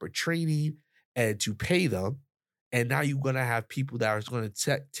for proper training and to pay them. And now you're going to have people that are going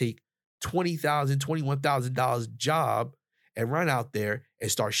to take $20,000, $21,000 job and run out there and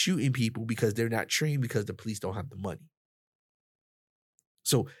start shooting people because they're not trained because the police don't have the money.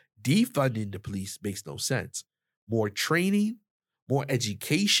 So defunding the police makes no sense. More training, more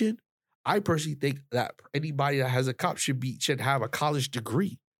education. I personally think that anybody that has a cop should have a college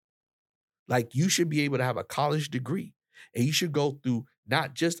degree. Like, you should be able to have a college degree, and you should go through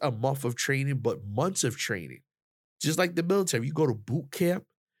not just a month of training, but months of training. Just like the military, you go to boot camp,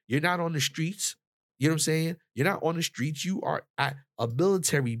 you're not on the streets. You know what I'm saying? You're not on the streets. You are at a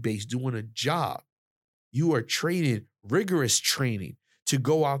military base doing a job. You are training, rigorous training to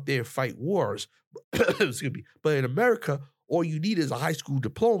go out there and fight wars. Excuse me. But in America, all you need is a high school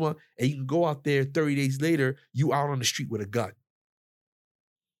diploma, and you can go out there 30 days later, you out on the street with a gun.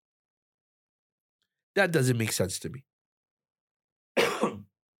 That doesn't make sense to me.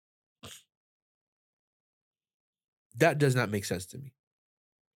 That does not make sense to me.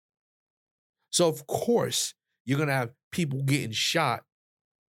 So, of course, you're going to have people getting shot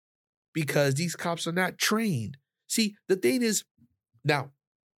because these cops are not trained. See, the thing is, now,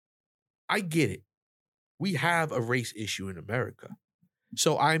 I get it. We have a race issue in America.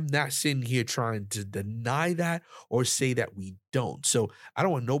 So I'm not sitting here trying to deny that or say that we don't. So I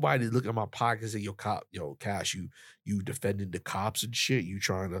don't want nobody to look at my pocket and say, Cash, you defending the cops and shit. You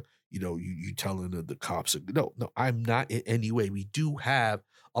trying to, you telling the cops. No, I'm not in any way. We do have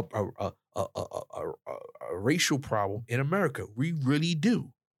a racial problem in America. We really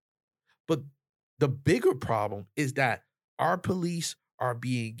do. But the bigger problem is that our police are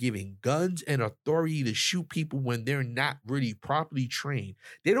being given guns and authority to shoot people when they're not really properly trained.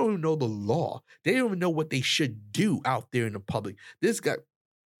 They don't even know the law. They don't even know what they should do out there in the public. This guy,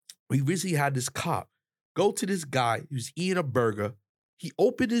 we recently had this cop go to this guy who's eating a burger. He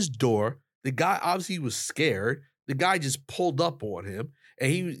opened his door. The guy obviously was scared. The guy just pulled up on him.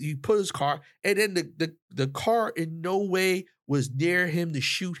 And he put his car, and then the car in no way was near him to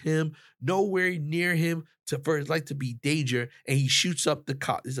shoot him, nowhere near him for his life to be danger, and he shoots up the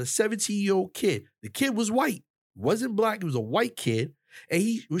cop. It's a 17-year-old kid. The kid was white. He wasn't black. He was a white kid, and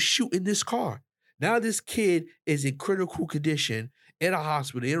he was shooting this car. Now this kid is in critical condition in a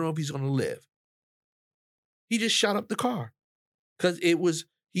hospital. They don't know if he's going to live. He just shot up the car because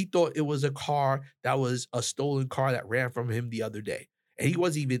he thought it was a car that was a stolen car that ran from him the other day. And he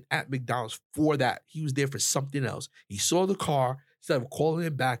wasn't even at McDonald's for that. He was there for something else. He saw the car, instead of calling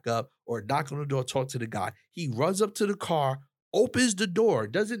him back up or knock on the door, talk to the guy. He runs up to the car, opens the door,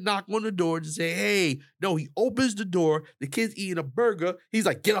 doesn't knock on the door to say, hey. No, he opens the door. The kid's eating a burger. He's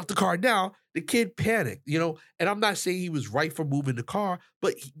like, get off the car now. The kid panicked, and I'm not saying he was right for moving the car,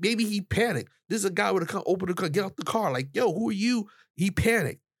 but maybe he panicked. This is a guy with a car, open the car, get off the car. Like, yo, who are you? He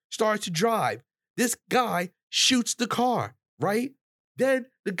panicked, starts to drive. This guy shoots the car, right? Then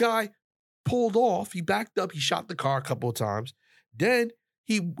the guy pulled off. He backed up. He shot the car a couple of times. Then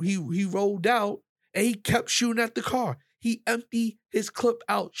he rolled out and he kept shooting at the car. He emptied his clip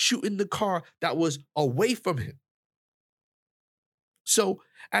out, shooting the car that was away from him. So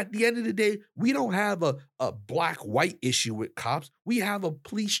at the end of the day, we don't have a black-white issue with cops. We have a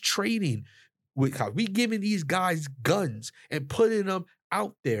police training with cops. We giving these guys guns and putting them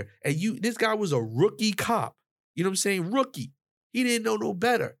out there. And this guy was a rookie cop. You know what I'm saying? Rookie. He didn't know no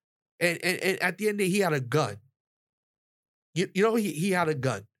better. And at the end of the day, he had a gun. He had a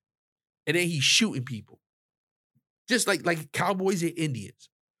gun. And then he's shooting people. Just like cowboys and Indians.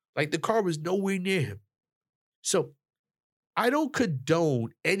 Like the car was nowhere near him. So I don't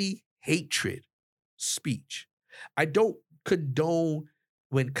condone any hatred speech. I don't condone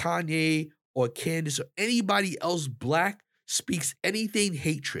when Kanye or Candace or anybody else black speaks anything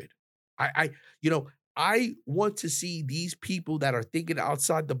hatred. I want to see these people that are thinking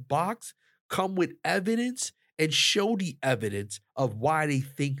outside the box come with evidence and show the evidence of why they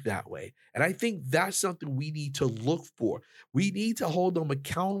think that way. And I think that's something we need to look for. We need to hold them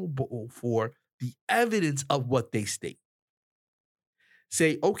accountable for the evidence of what they state.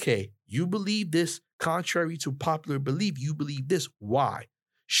 Say, okay, you believe this contrary to popular belief. You believe this. Why?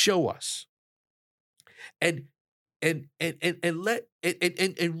 Show us. And let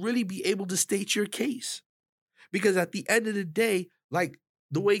really be able to state your case. Because at the end of the day, like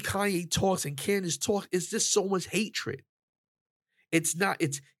the way Kanye talks and Candace talks, it's just so much hatred. It's not,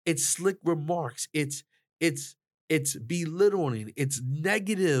 it's slick remarks. It's belittling. It's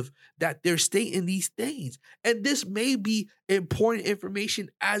negative that they're stating these things. And this may be important information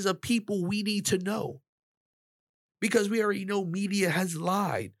as a people we need to know. Because we already know media has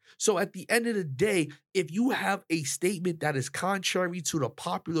lied. So at the end of the day, if you have a statement that is contrary to the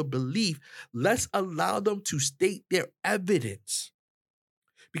popular belief, let's allow them to state their evidence.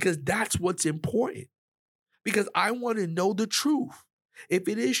 Because that's what's important. Because I want to know the truth. If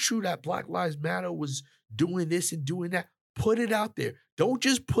it is true that Black Lives Matter was doing this and doing that, put it out there. Don't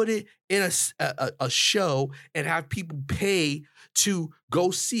just put it in a show and have people pay to go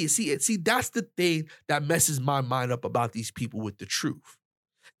see it. See, that's the thing that messes my mind up about these people with the truth.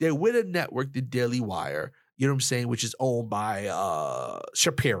 They're with a network, the Daily Wire, you know what I'm saying, which is owned by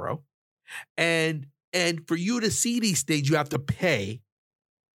Shapiro. And for you to see these things, you have to pay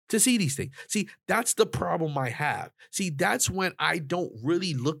to see these things. See, that's the problem I have. See, that's when I don't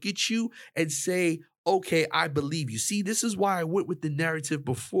really look at you and say, okay, I believe you. See, this is why I went with the narrative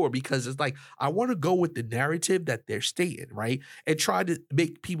before, because it's like, I want to go with the narrative that they're stating, right? And try to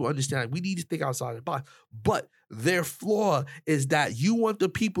make people understand we need to think outside the box. But their flaw is that you want the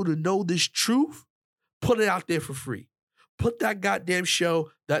people to know this truth, put it out there for free. Put that goddamn show,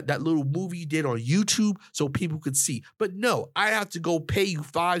 that little movie you did on YouTube so people could see. But no, I have to go pay you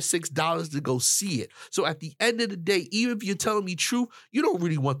 $5, $6 to go see it. So at the end of the day, even if you're telling me truth, you don't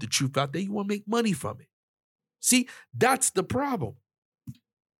really want the truth out there. You want to make money from it. See, that's the problem.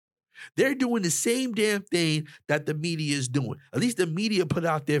 They're doing the same damn thing that the media is doing. At least the media put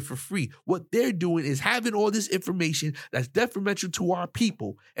out there for free. What they're doing is having all this information that's detrimental to our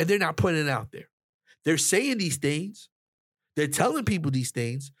people, and they're not putting it out there. They're saying these things. They're telling people these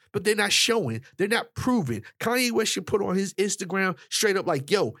things, but they're not showing. They're not proving. Kanye West should put on his Instagram straight up like,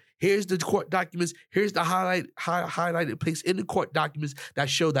 yo, here's the court documents. Here's the highlighted place in the court documents that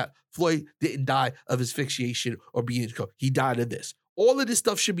show that Floyd didn't die of asphyxiation or being cooked. He died of this. All of this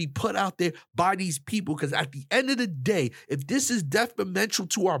stuff should be put out there by these people, because at the end of the day, if this is detrimental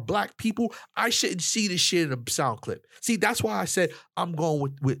to our black people, I shouldn't see this shit in a sound clip. See, that's why I said I'm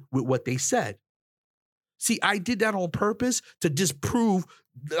going with what they said. See, I did that on purpose to disprove,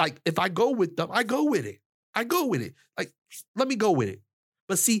 like, if I go with them, I go with it. I go with it. Like, let me go with it.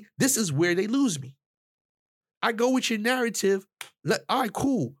 But see, this is where they lose me. I go with your narrative. All right,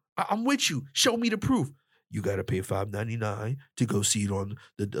 cool. I'm with you. Show me the proof. You got to pay $5.99 to go see it on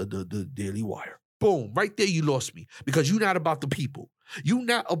the Daily Wire. Boom. Right there, you lost me because you're not about the people. You're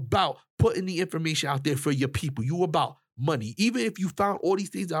not about putting the information out there for your people. You about money. Even if you found all these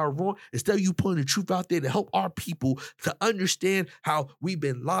things that are wrong, instead of you putting the truth out there to help our people to understand how we've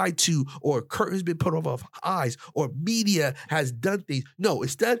been lied to or curtains been put over our eyes or media has done things. No,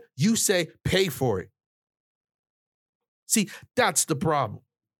 instead you say pay for it. See, that's the problem.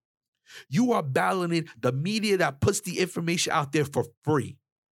 You are battling the media that puts the information out there for free.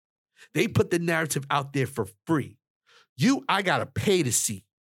 They put the narrative out there for free. I got to pay to see.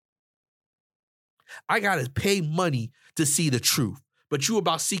 I got to pay money to see the truth. But you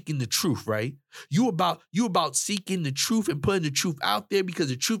about seeking the truth, right? You about seeking the truth and putting the truth out there because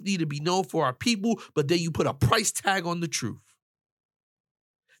the truth need to be known for our people, but then you put a price tag on the truth.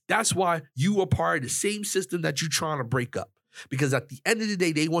 That's why you are part of the same system that you're trying to break up. Because at the end of the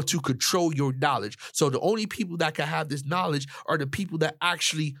day, they want to control your knowledge. So the only people that can have this knowledge are the people that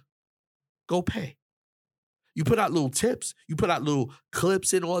actually go pay. You put out little tips, you put out little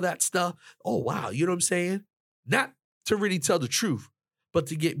clips and all that stuff. Oh, wow. You know what I'm saying? Not to really tell the truth, but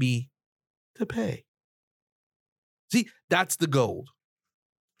to get me to pay. See, that's the gold.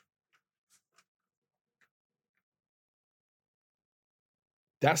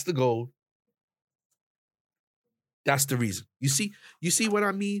 That's the gold. That's the reason. You see what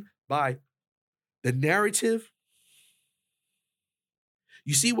I mean by the narrative?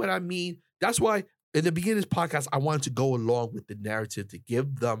 You see what I mean? That's why in the beginning of this podcast, I wanted to go along with the narrative to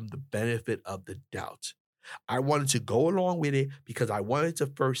give them the benefit of the doubt. I wanted to go along with it because I wanted to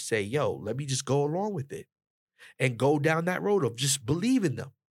first say, yo, let me just go along with it and go down that road of just believing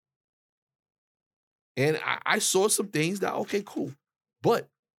them. And I saw some things that, okay, cool. But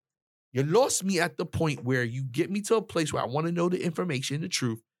you lost me at the point where you get me to a place where I want to know the information, the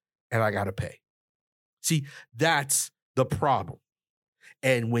truth, and I got to pay. See, that's the problem.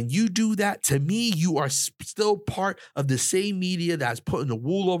 And when you do that, to me, you are still part of the same media that's putting the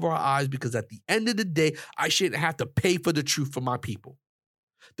wool over our eyes because at the end of the day, I shouldn't have to pay for the truth for my people.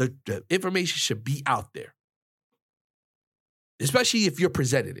 The information should be out there, especially if you're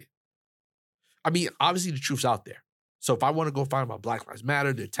presenting it. I mean, obviously the truth's out there. So if I want to go find about Black Lives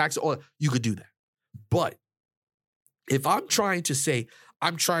Matter, the tax, all you could do that. But if I'm trying to say,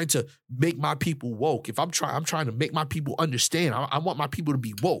 I'm trying to make my people woke, if I'm trying to make my people understand, I want my people to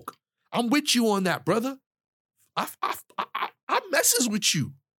be woke. I'm with you on that, brother. I messes with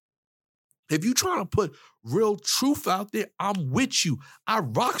you. If you trying to put real truth out there, I'm with you. I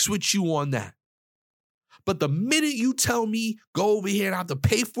rocks with you on that. But the minute you tell me go over here and I have to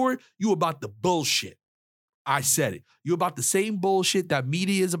pay for it, you about the bullshit. I said it. You're about the same bullshit that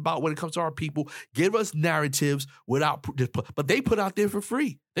media is about when it comes to our people. Give us narratives without, but they put out there for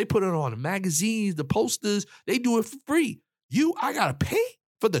free. They put it on the magazines, the posters. They do it for free. I got to pay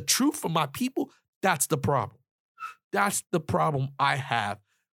for the truth for my people. That's the problem. That's the problem I have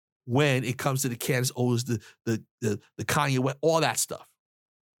when it comes to the Candace Owens, the Kanye West, all that stuff.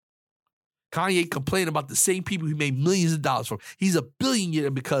 Kanye complained about the same people he made millions of dollars from. He's a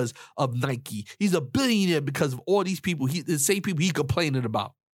billionaire because of Nike. He's a billionaire because of all these people, the same people he complaining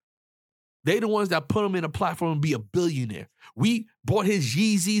about. They the ones that put him in a platform and be a billionaire. We bought his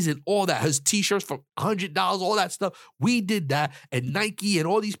Yeezys and all that, his t-shirts for $100, all that stuff. We did that, and Nike and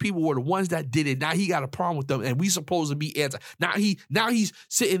all these people were the ones that did it. Now he got a problem with them, and we supposed to be anti. Now he's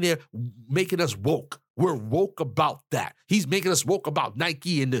sitting there making us woke. We're woke about that. He's making us woke about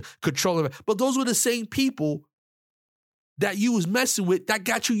Nike and the control of it. But those were the same people that you was messing with that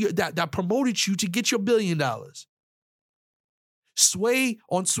got you that promoted you to get your $1 billion. Sway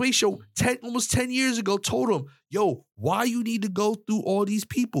on Sway Show almost 10 years ago told him, yo, why you need to go through all these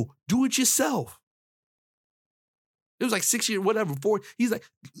people? Do it yourself. It was like 6 years, whatever, 4. He's like,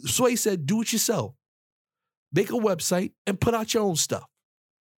 Sway said, do it yourself. Make a website and put out your own stuff.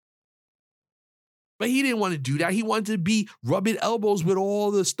 But he didn't want to do that. He wanted to be rubbing elbows with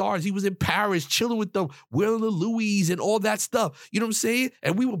all the stars. He was in Paris, chilling with them, wearing the Louis and all that stuff. You know what I'm saying?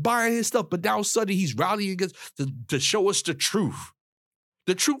 And we were buying his stuff. But now suddenly he's rallying against to show us the truth.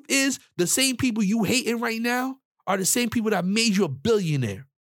 The truth is the same people you hating right now are the same people that made you a billionaire.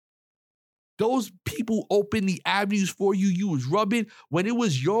 Those people opened the avenues for you. You was rubbing, when it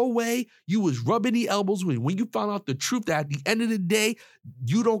was your way, you was rubbing the elbows with. When you found out the truth that at the end of the day,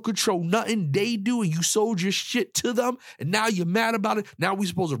 you don't control nothing they do and you sold your shit to them and now you're mad about it. Now we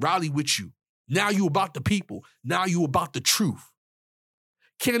supposed to rally with you. Now you about the people. Now you about the truth.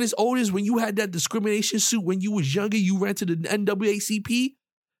 Candace Owens, when you had that discrimination suit when you was younger, you ran to the NAACP.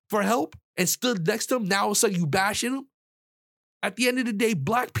 for help and stood next to him. Now all of a sudden you bashing him. At the end of the day,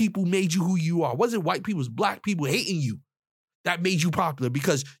 black people made you who you are. It wasn't white people, it was black people hating you that made you popular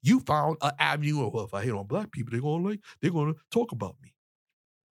because you found an avenue of, well, if I hate on black people, they're gonna talk about me.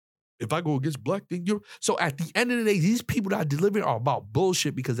 If I go against black, then you're. So at the end of the day, these people that are delivering are about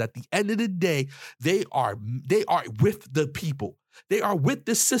bullshit because at the end of the day, they are with the people. They are with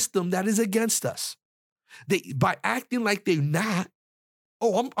the system that is against us. By acting like they're not,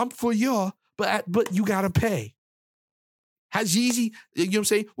 I'm for y'all, but you gotta pay. Has Yeezy, you know what I'm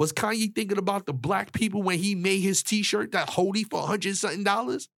saying? Was Kanye thinking about the black people when he made his t-shirt that hoodie for $100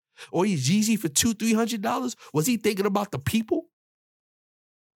 something? Or he's Yeezy for $200-$300? Was he thinking about the people?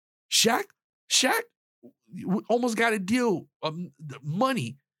 Shaq almost got a deal of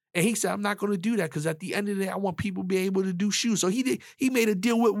money. And he said, I'm not going to do that because at the end of the day, I want people to be able to do shoes. So he made a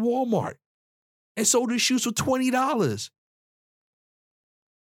deal with Walmart and sold his shoes for $20.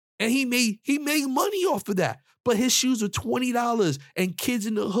 And he made money off of that. But his shoes were $20 and kids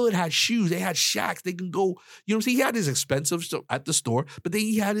in the hood had shoes. They had Shaqs. They can go, you know what I'm saying? He had his expensive stuff at the store, but then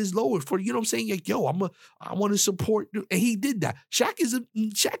he had his lower for, you know what I'm saying? Like, yo, I want to support. And he did that. Shaq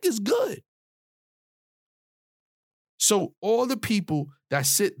is good. So all the people that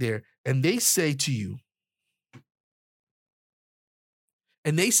sit there and they say to you,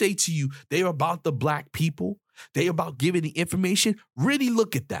 they're about the black people, they're about giving the information, really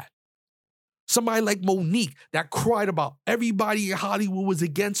look at that. Somebody like Monique that cried about everybody in Hollywood was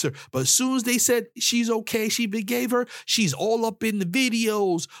against her. But as soon as they said she's okay, she forgave her, she's all up in the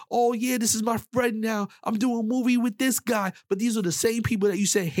videos. Oh, yeah, this is my friend now. I'm doing a movie with this guy. But these are the same people that you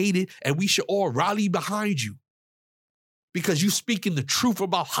said hated, and we should all rally behind you because you speaking the truth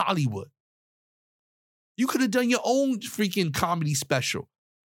about Hollywood. You could have done your own freaking comedy special.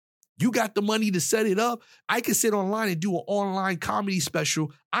 You got the money to set it up. I could sit online and do an online comedy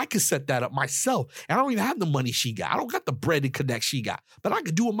special. I could set that up myself. And I don't even have the money she got. I don't got the bread and connect she got, but I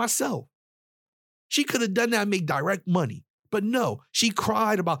could do it myself. She could have done that and make direct money. But no, she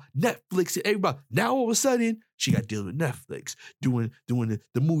cried about Netflix and everybody. Now all of a sudden, she got to deal with Netflix, doing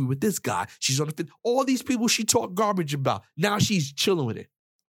the movie with this guy. She's on the fit. All these people she talked garbage about. Now she's chilling with it.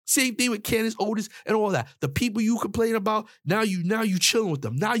 Same thing with Candace Otis and all that. The people you complain about, now you chilling with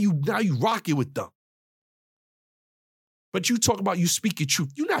them. Now you rocking with them. But you talk about you speaking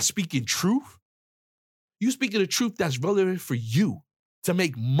truth. You're not speaking truth. You speaking the truth that's relevant for you to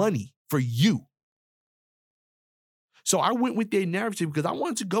make money for you. So I went with their narrative because I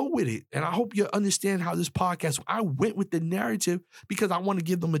wanted to go with it. And I hope you understand how this podcast, I went with the narrative because I want to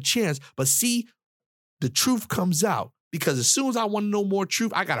give them a chance. But see, the truth comes out. Because as soon as I want to know more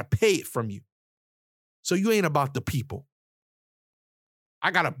truth, I got to pay it from you. So you ain't about the people.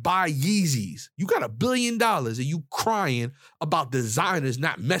 I got to buy Yeezys. You got $1 billion and you crying about designers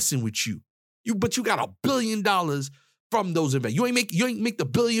not messing with you. But you got $1 billion from those events. You ain't make the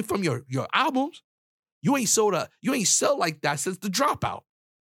 $1 billion from your albums. You ain't sell like that since the Dropout.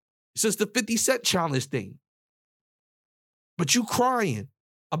 Since the 50 Cent challenge thing. But you crying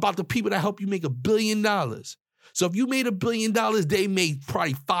about the people that help you make $1 billion. So if you made $1 billion, they made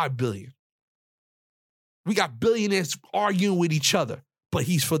probably $5 billion. We got billionaires arguing with each other, but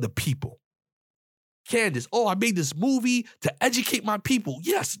he's for the people. Candace, I made this movie to educate my people.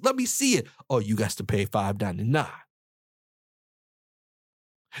 Yes, let me see it. Oh, you got to pay $5.99.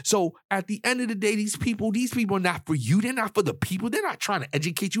 So at the end of the day, these people are not for you. They're not for the people. They're not trying to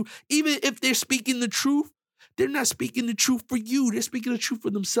educate you. Even if they're speaking the truth, they're not speaking the truth for you. They're speaking the truth for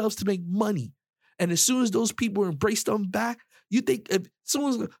themselves to make money. And as soon as those people embrace them back, you think if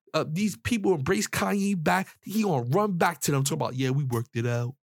soon as these people embrace Kanye back, he gonna run back to them talk about, yeah, we worked it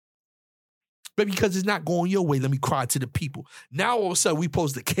out. But because it's not going your way, let me cry to the people. Now all of a sudden we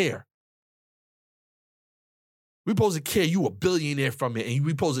supposed to care. We supposed to care you a billionaire from it, and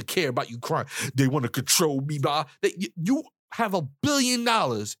we supposed to care about you crying. They want to control me. You have $1 billion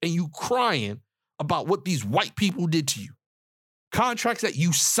and you crying about what these white people did to you. Contracts that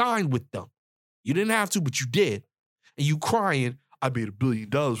you signed with them. You didn't have to, but you did. And you crying, I made $1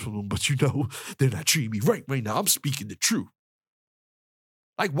 billion from them, but they're not treating me right now. I'm speaking the truth.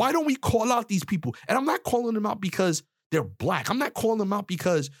 Like, why don't we call out these people? And I'm not calling them out because they're black. I'm not calling them out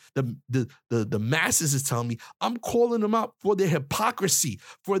because the masses is telling me. I'm calling them out for their hypocrisy,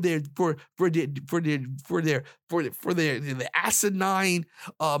 for their asinine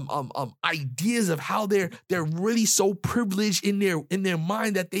ideas of how they're really so privileged in their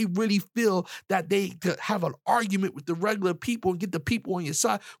mind that they really feel that they could have an argument with the regular people and get the people on your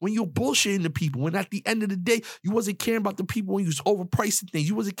side when you're bullshitting the people. When at the end of the day, you wasn't caring about the people when you was overpricing things.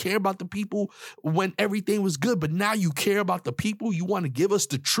 You wasn't caring about the people when everything was good, but now you care about the people, you want to give us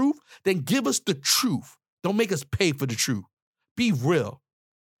the truth, then give us the truth. Don't make us pay for the truth. Be real.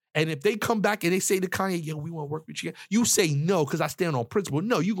 And if they come back and they say to Kanye, yo, we want to work with you, you say no because I stand on principle.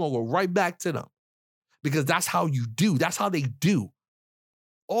 No, you're going to go right back to them because that's how you do. That's how they do.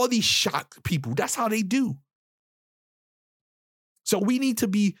 All these shock people, that's how they do. So we need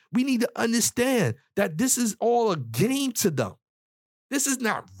to understand that this is all a game to them. This is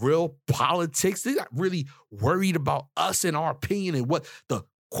not real politics. They're not really worried about us and our opinion and what the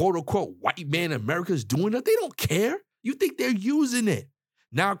quote unquote white man in America is doing. They don't care. You think they're using it.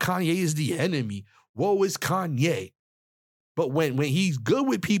 Now Kanye is the enemy. Woe is Kanye. But when he's good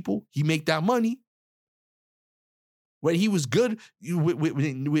with people, he make that money. When he was good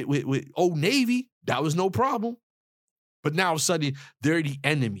with Old Navy, that was no problem. But now all of a sudden, they're the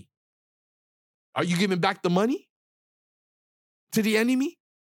enemy. Are you giving back the money to the enemy?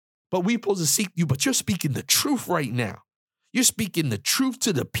 But we're supposed to seek you, but you're speaking the truth right now. You're speaking the truth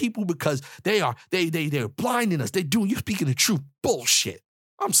to the people because they're blinding us. You're speaking the truth. Bullshit.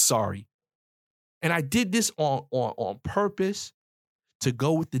 I'm sorry. And I did this on purpose to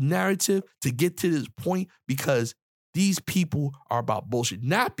go with the narrative, to get to this point, because these people are about bullshit.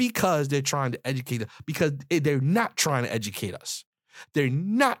 Not because they're trying to educate us, because they're not trying to educate us. They're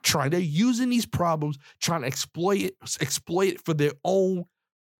using these problems, trying to exploit it for their own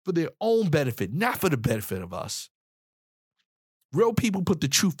benefit, not for the benefit of us. Real people put the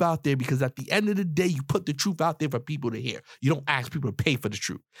truth out there because at the end of the day, you put the truth out there for people to hear. You don't ask people to pay for the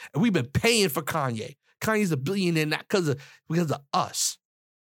truth. And we've been paying for Kanye. Kanye's a billionaire not because of us.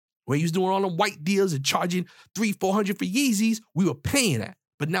 When he was doing all the white deals and charging $300-400 for Yeezys, we were paying that.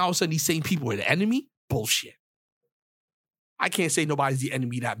 But now all of a sudden these same people are the enemy? Bullshit. I can't say nobody's the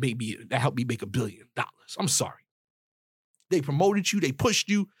enemy that helped me make $1 billion. I'm sorry. They promoted you, they pushed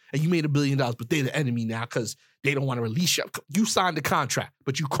you, and you made $1 billion, but they're the enemy now because they don't want to release you. You signed the contract,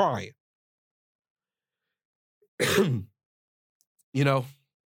 but you crying.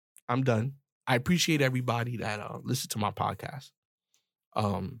 I'm done. I appreciate everybody that listened to my podcast.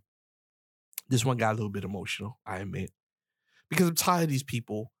 This one got a little bit emotional, I admit, because I'm tired of these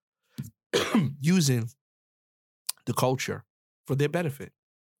people using the culture for their benefit.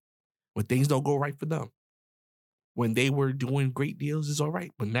 When things don't go right for them. When they were doing great deals, it's all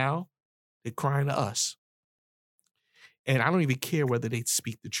right. But now they're crying to us. And I don't even care whether they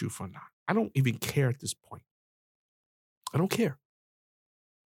speak the truth or not. I don't even care at this point. I don't care.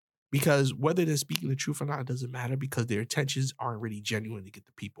 Because whether they're speaking the truth or not, it doesn't matter because their intentions aren't really genuine to get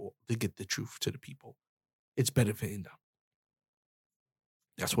the truth to the people. It's benefiting them.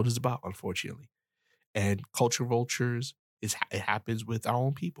 That's what it's about, unfortunately. And culture vultures, it happens with our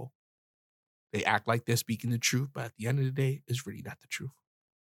own people. They act like they're speaking the truth, but at the end of the day, it's really not the truth.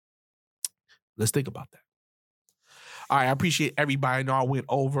 Let's think about that. All right, I appreciate everybody. I know I went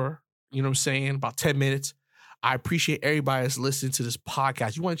over, about 10 minutes. I appreciate everybody that's listening to this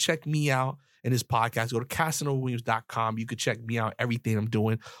podcast. You want to check me out in this podcast, go to CasanovaWilliams.com. You can check me out, everything I'm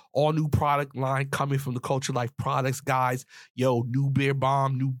doing. All new product line coming from the Culture Life products, guys. Yo, new beer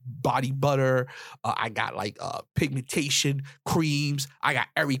balm, new body butter. I got pigmentation creams. I got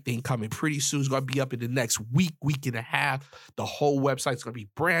everything coming pretty soon. It's going to be up in the next week and a half. The whole website's going to be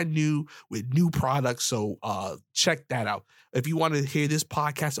brand new with new products. So check that out. If you want to hear this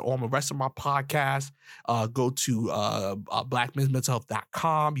podcast or the rest of my podcast, go to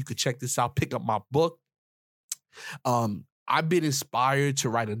blackmensmentalhealth.com. You can check this out. Pick up my book. I've been inspired to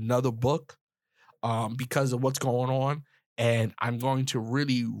write another book because of what's going on. And I'm going to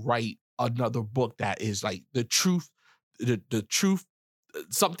really write another book that is like the truth, the truth,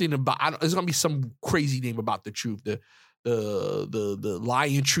 something about, there's going to be some crazy name about the truth, the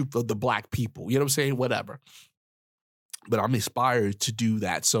lying truth of the Black people. You know what I'm saying? Whatever. But I'm inspired to do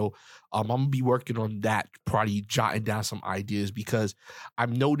that. So I'm going to be working on that, probably jotting down some ideas because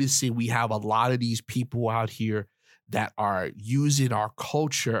I'm noticing we have a lot of these people out here that are using our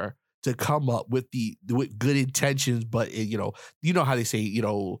culture to come up with good intentions. But, you know how they say,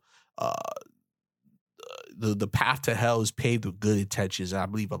 the path to hell is paved with good intentions. And I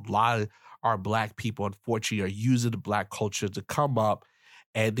believe a lot of our Black people, unfortunately, are using the Black culture to come up.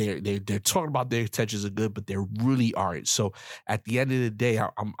 And they're talking about their intentions are good, but they really aren't. So at the end of the day,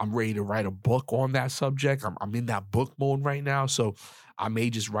 I'm ready to write a book on that subject. I'm in that book mode right now. So I may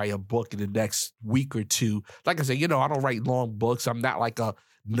just write a book in the next week or two. Like I said, I don't write long books. I'm not like a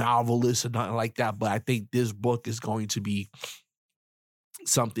novelist or nothing like that. But I think this book is going to be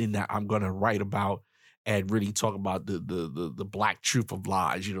something that I'm going to write about. and really talk about the black truth of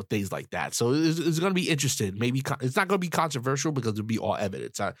lies, things like that. So it's going to be interesting. Maybe it's not going to be controversial because it'll be all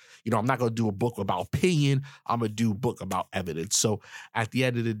evidence. I'm not going to do a book about opinion. I'm going to do a book about evidence. So at the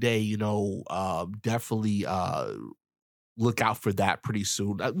end of the day, definitely look out for that pretty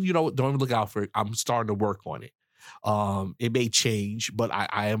soon. Don't even look out for it. I'm starting to work on it. It may change, but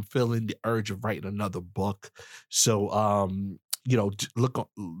I am feeling the urge of writing another book. So, look,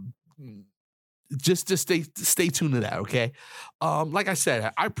 just stay tuned to that. Okay. Like I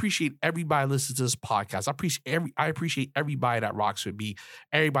said, I appreciate everybody listening to this podcast. I appreciate everybody that rocks with me.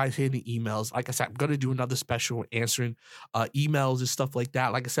 Everybody's hitting the emails. Like I said, I'm going to do another special answering emails and stuff like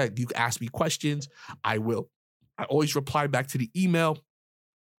that. Like I said, you can ask me questions. I will. I always reply back to the email.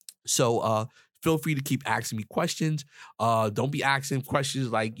 So, feel free to keep asking me questions. Don't be asking questions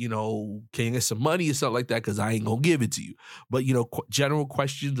like, can you get some money or something like that? Because I ain't going to give it to you. But, general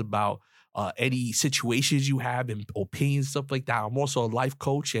questions about any situations you have and opinions, stuff like that. I'm also a life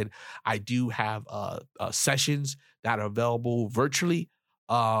coach, and I do have sessions that are available virtually.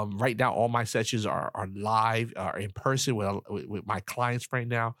 Right now, all my sessions are live, are in person with my clients right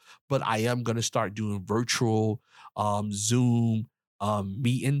now. But I am going to start doing virtual Zoom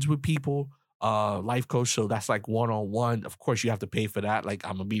meetings with people. Life coach, so that's like one-on-one. Of course, you have to pay for that. Like,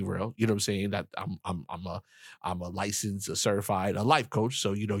 I'm gonna be real, you know what I'm saying? That I'm a licensed, a certified, a life coach.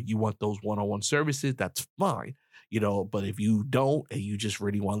 So you want those one-on-one services, that's fine. But if you don't and you just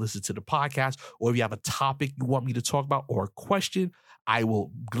really want to listen to the podcast, or if you have a topic you want me to talk about or a question, I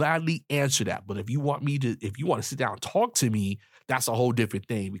will gladly answer that. But if you want to sit down and talk to me, that's a whole different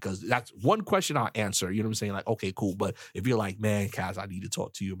thing, because that's one question I'll answer. You know what I'm saying? Like, okay, cool. But if you're like, man, Kaz, I need to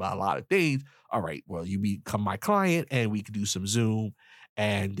talk to you about a lot of things. All right, well, you become my client and we can do some Zoom,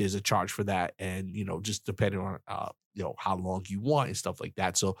 and there's a charge for that. And, just depending on, how long you want and stuff like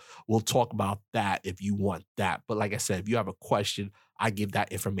that. So we'll talk about that if you want that. But like I said, if you have a question, I give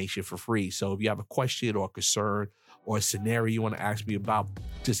that information for free. So if you have a question or a concern or a scenario you want to ask me about,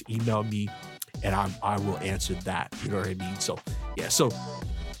 just email me and I will answer that. You know what I mean? So yeah. So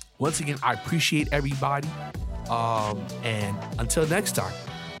once again, I appreciate everybody. And until next time.